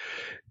 Kopak.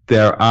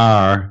 There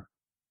are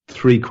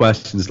 3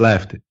 questions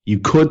left. You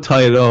could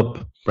tie it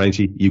up,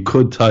 Branchy. You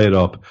could tie it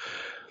up.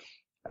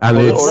 And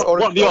Or-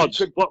 What are the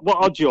odds? What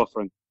odds are you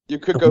offering? You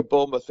could go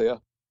Bournemouth here.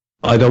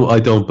 I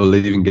don't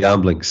believe in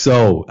gambling.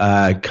 So,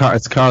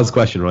 it's Carl's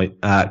question, right?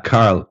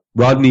 Carl,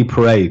 Rodney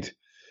Parade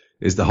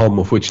is the home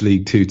of which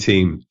League Two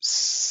team? For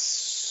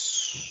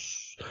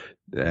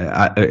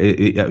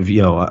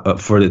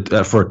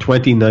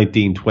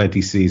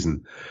 2019-20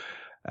 season,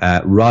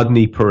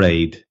 Rodney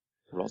Parade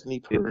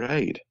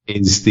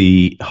is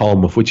the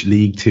home of which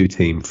League Two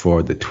team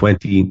for the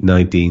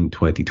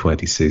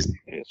 2019-2020 season?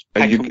 It's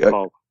Are you- Peckham,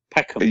 Paul.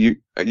 Peckham.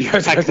 I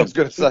was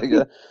going to say,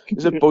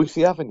 is it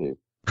Boise Avenue?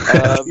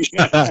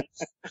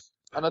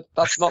 And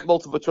that's not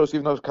multiple choice,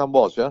 even though Cam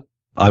was, yeah?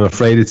 I'm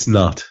afraid it's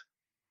not.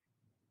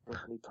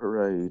 Rodney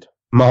Parade.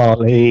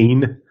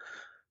 Marlene,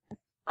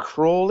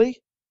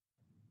 Crawley?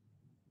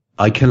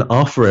 I can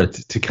offer it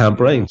to Cam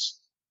Brains.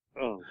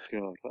 Oh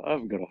God, I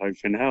haven't got a hope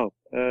in hell.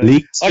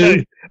 League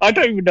Two. I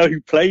don't even know who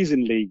plays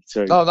in League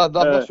Two. No, I'm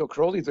not sure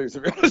Crawley do, to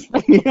be honest.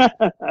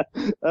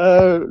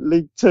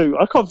 League Two.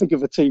 I can't think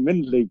of a team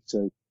in League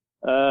Two.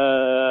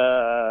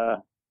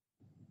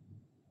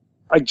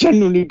 I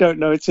genuinely don't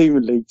know a team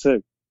in League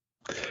Two.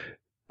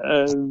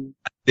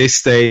 This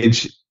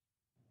stage,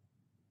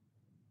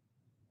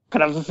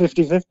 Can I have a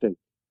 50-50? Can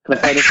I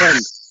find a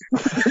friend?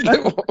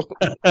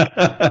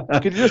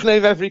 Could you just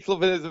name every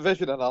club in the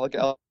division and I'll work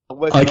Cam,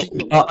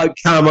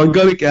 I'm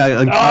going to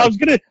I was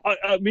gonna.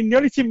 I mean, the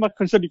only team I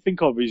can certainly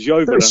think of is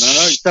Yeovil, and I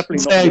know it's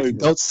definitely not Yeovil.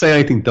 Don't say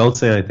anything. Don't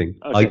say anything.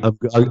 Okay.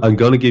 I'm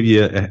going to give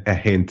you a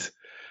hint.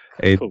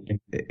 Cool.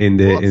 In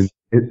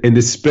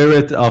the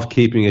spirit of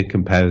keeping it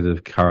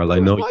competitive, Carl, I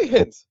know Where's my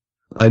hint?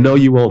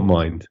 you won't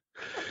mind.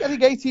 I'm getting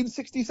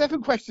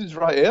 1867 questions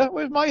right here.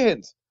 Where's my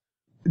hint?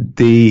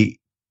 The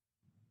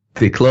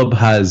club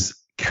has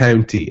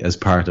county as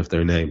part of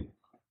their name.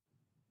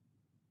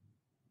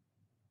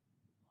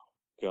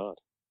 God.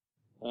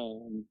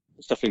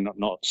 It's definitely not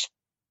Notts.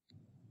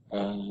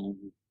 I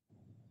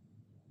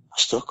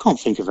still can't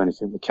think of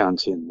anything with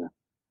county in there.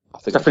 I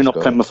think Definitely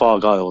not Plymouth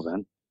Argyle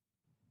then.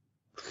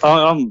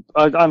 I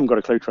haven't got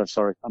a clue, Trev,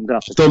 sorry. I'm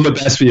going to have to... I've done my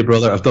best for you,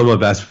 brother. I've done my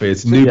best for you.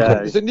 It's Newport.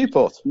 Yeah. Is it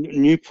Newport?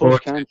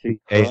 Newport County.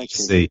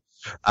 AFC.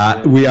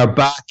 We are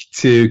back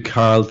to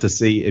Carl to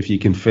see if you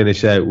can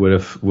finish out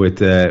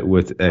with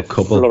a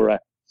couple.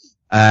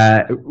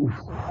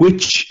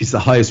 Which is the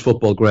highest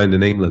football ground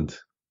in England?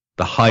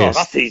 The highest.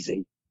 Oh, that's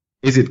easy.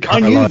 Is it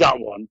Carlisle? I knew that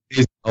one. Is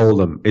it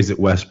Oldham? Is it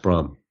West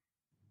Brom?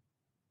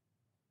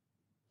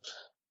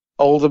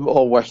 Oldham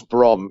or West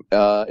Brom?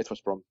 It's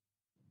West Brom.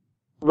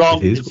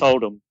 Wrong. It's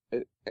Oldham.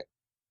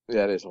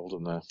 Yeah, it is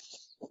Oldham there.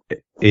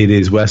 It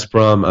is West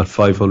Brom at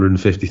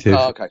 552.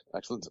 Oh, okay,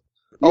 excellent.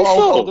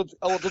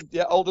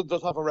 Oldham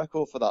does have a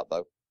record for that,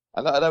 though.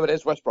 I know it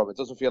is West Brom. It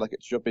doesn't feel like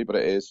it should be, but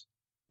it is.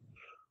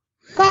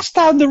 That's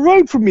down the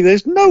road from me.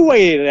 There's no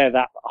way they're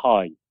that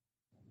high.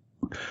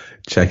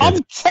 I'm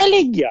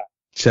telling you.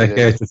 Check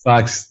out the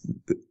facts.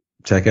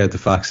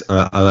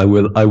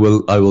 And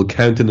I will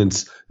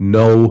countenance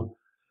no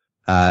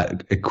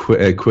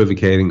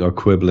equivocating or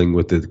quibbling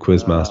with the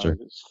quizmaster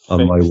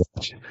on my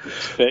watch.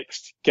 It's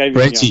fixed.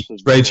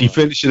 Reggie,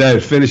 finish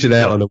it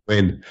out on a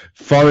win.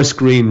 Forest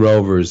Green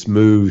Rovers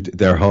moved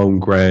their home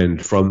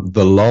ground from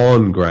the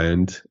Lawn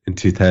Ground in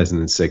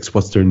 2006.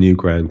 What's their new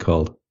ground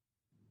called?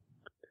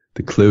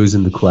 The clue's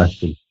in the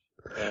question.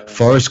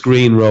 Forest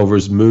Green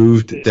Rovers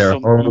moved their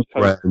home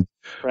ground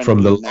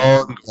from the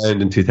Lawn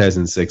Ground in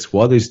 2006.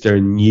 What is their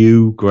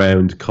new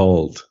ground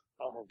called?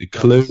 The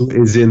clue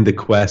is in the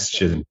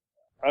question.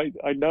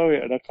 I know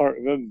it and I can't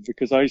remember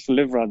because I used to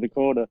live around the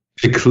corner.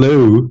 The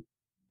clue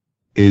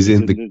is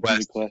in the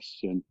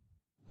question.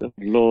 The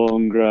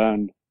Lawn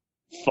Ground.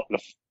 The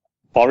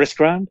Forest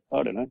Ground?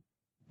 I don't know.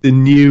 The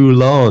New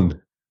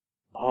Lawn.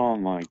 Oh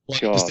my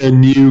God. What is their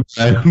new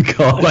ground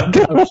called?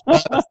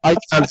 I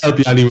can't help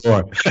you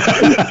anymore.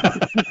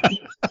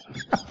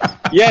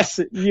 Yes,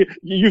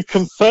 you've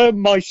confirmed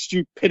my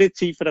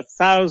stupidity for the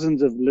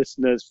thousands of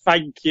listeners.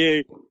 Thank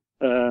you.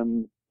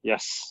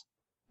 Yes.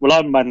 Well,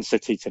 I'm Man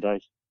City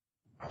today.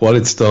 What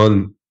it's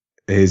done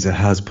is it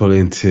has put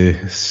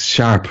into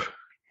sharp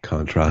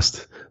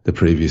contrast the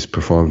previous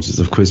performances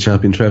of quiz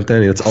champion Trev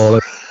Downey. That's all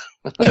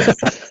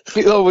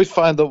You'll always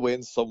find the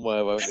win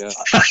somewhere, won't you?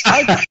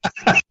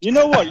 You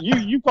know what?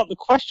 You got the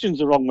questions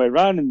the wrong way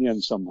around in the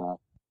end somehow.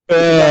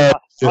 Wait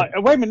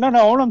a minute. No.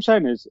 All I'm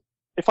saying is,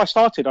 if I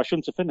started, I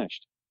shouldn't have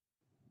finished.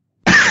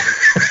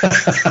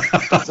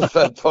 That's a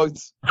fair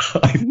point.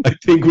 I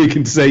think we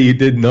can say you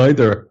did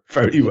neither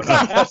very well.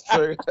 That's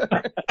true.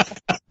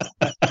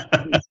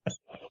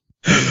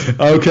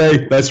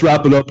 Okay, let's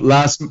wrap it up.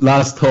 Last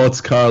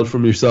thoughts, Carl,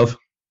 from yourself.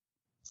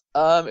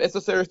 It's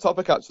a serious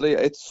topic, actually.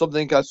 It's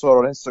something I saw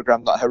on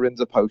Instagram that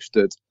Harinder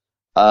posted.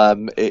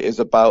 It is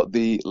about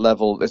the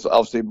level. It's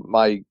obviously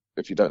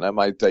if you don't know,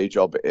 my day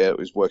job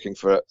is working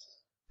for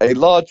a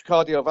large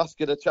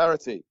cardiovascular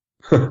charity.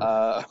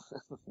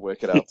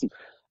 Work it out.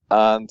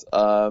 And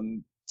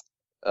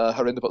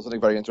Harinder put something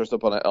very interesting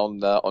up on it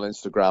on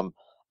Instagram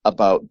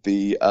about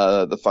the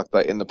fact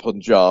that in the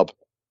Punjab,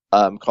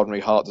 coronary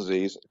heart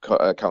disease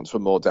accounts for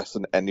more deaths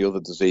than any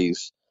other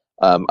disease.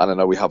 And I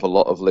know we have a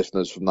lot of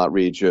listeners from that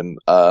region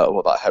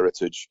or that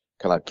heritage.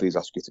 Can I please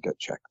ask you to get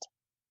checked?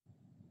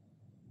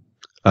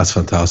 That's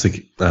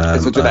fantastic.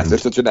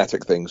 It's a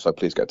genetic thing, so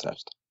please get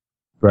tested.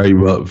 Very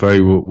well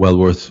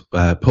worth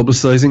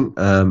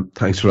publicising.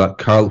 Thanks for that,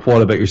 Carl.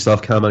 What about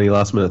yourself, Cam? Any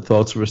last minute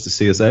thoughts for us to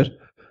see us out?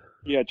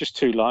 Yeah, just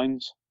 2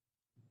 lines.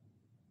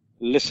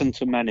 Listen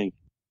to many,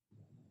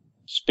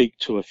 speak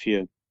to a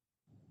few.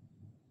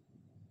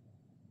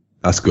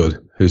 That's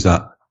good. Who's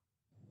that?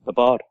 The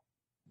Bard.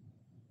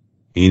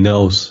 He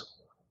knows.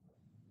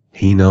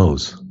 Do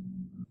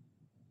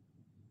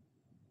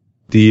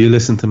you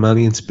listen to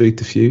many and speak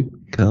to few,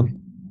 Cam?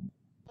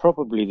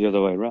 Probably the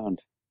other way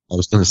around. I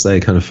was going to say,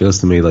 it kind of feels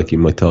to me like you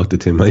might talk to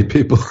too many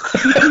people.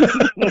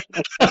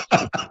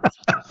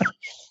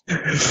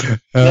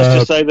 Let's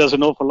just say there's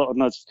an awful lot of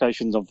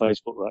notifications on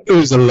Facebook right now.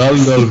 There's a lot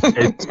of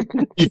notifications.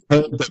 You've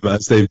heard them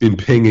as they've been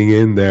pinging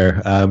in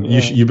there.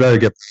 You better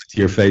get back to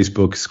your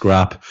Facebook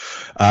scrap.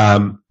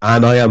 And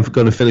I am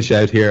going to finish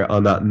out here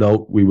on that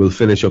note. We will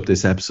finish up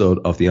this episode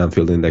of the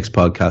Anfield Index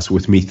podcast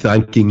with me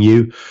thanking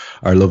you,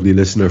 our lovely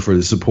listener, for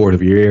the support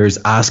of your ears,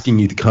 asking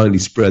you to kindly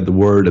spread the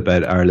word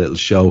about our little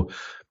show,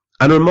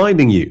 and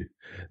reminding you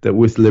that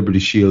with Liberty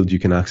Shield you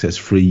can access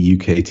free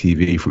UK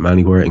TV from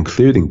anywhere,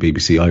 including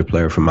BBC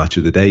iPlayer for Match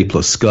of the Day,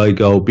 plus Sky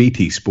Go,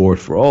 BT Sport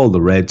for all the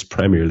Reds,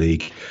 Premier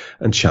League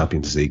and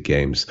Champions League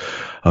games.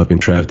 I've been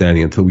Trev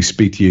Downey. Until we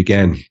speak to you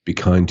again, be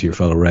kind to your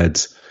fellow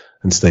Reds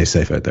and stay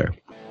safe out there.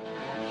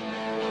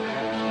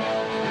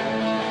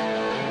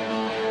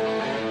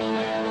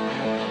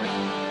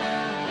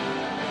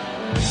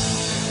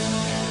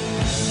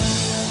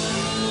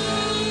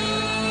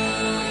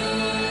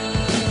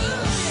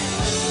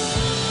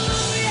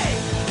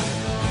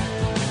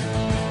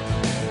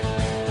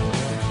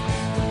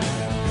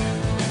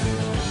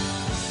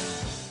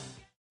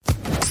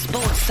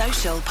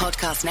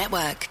 Podcast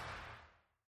Network.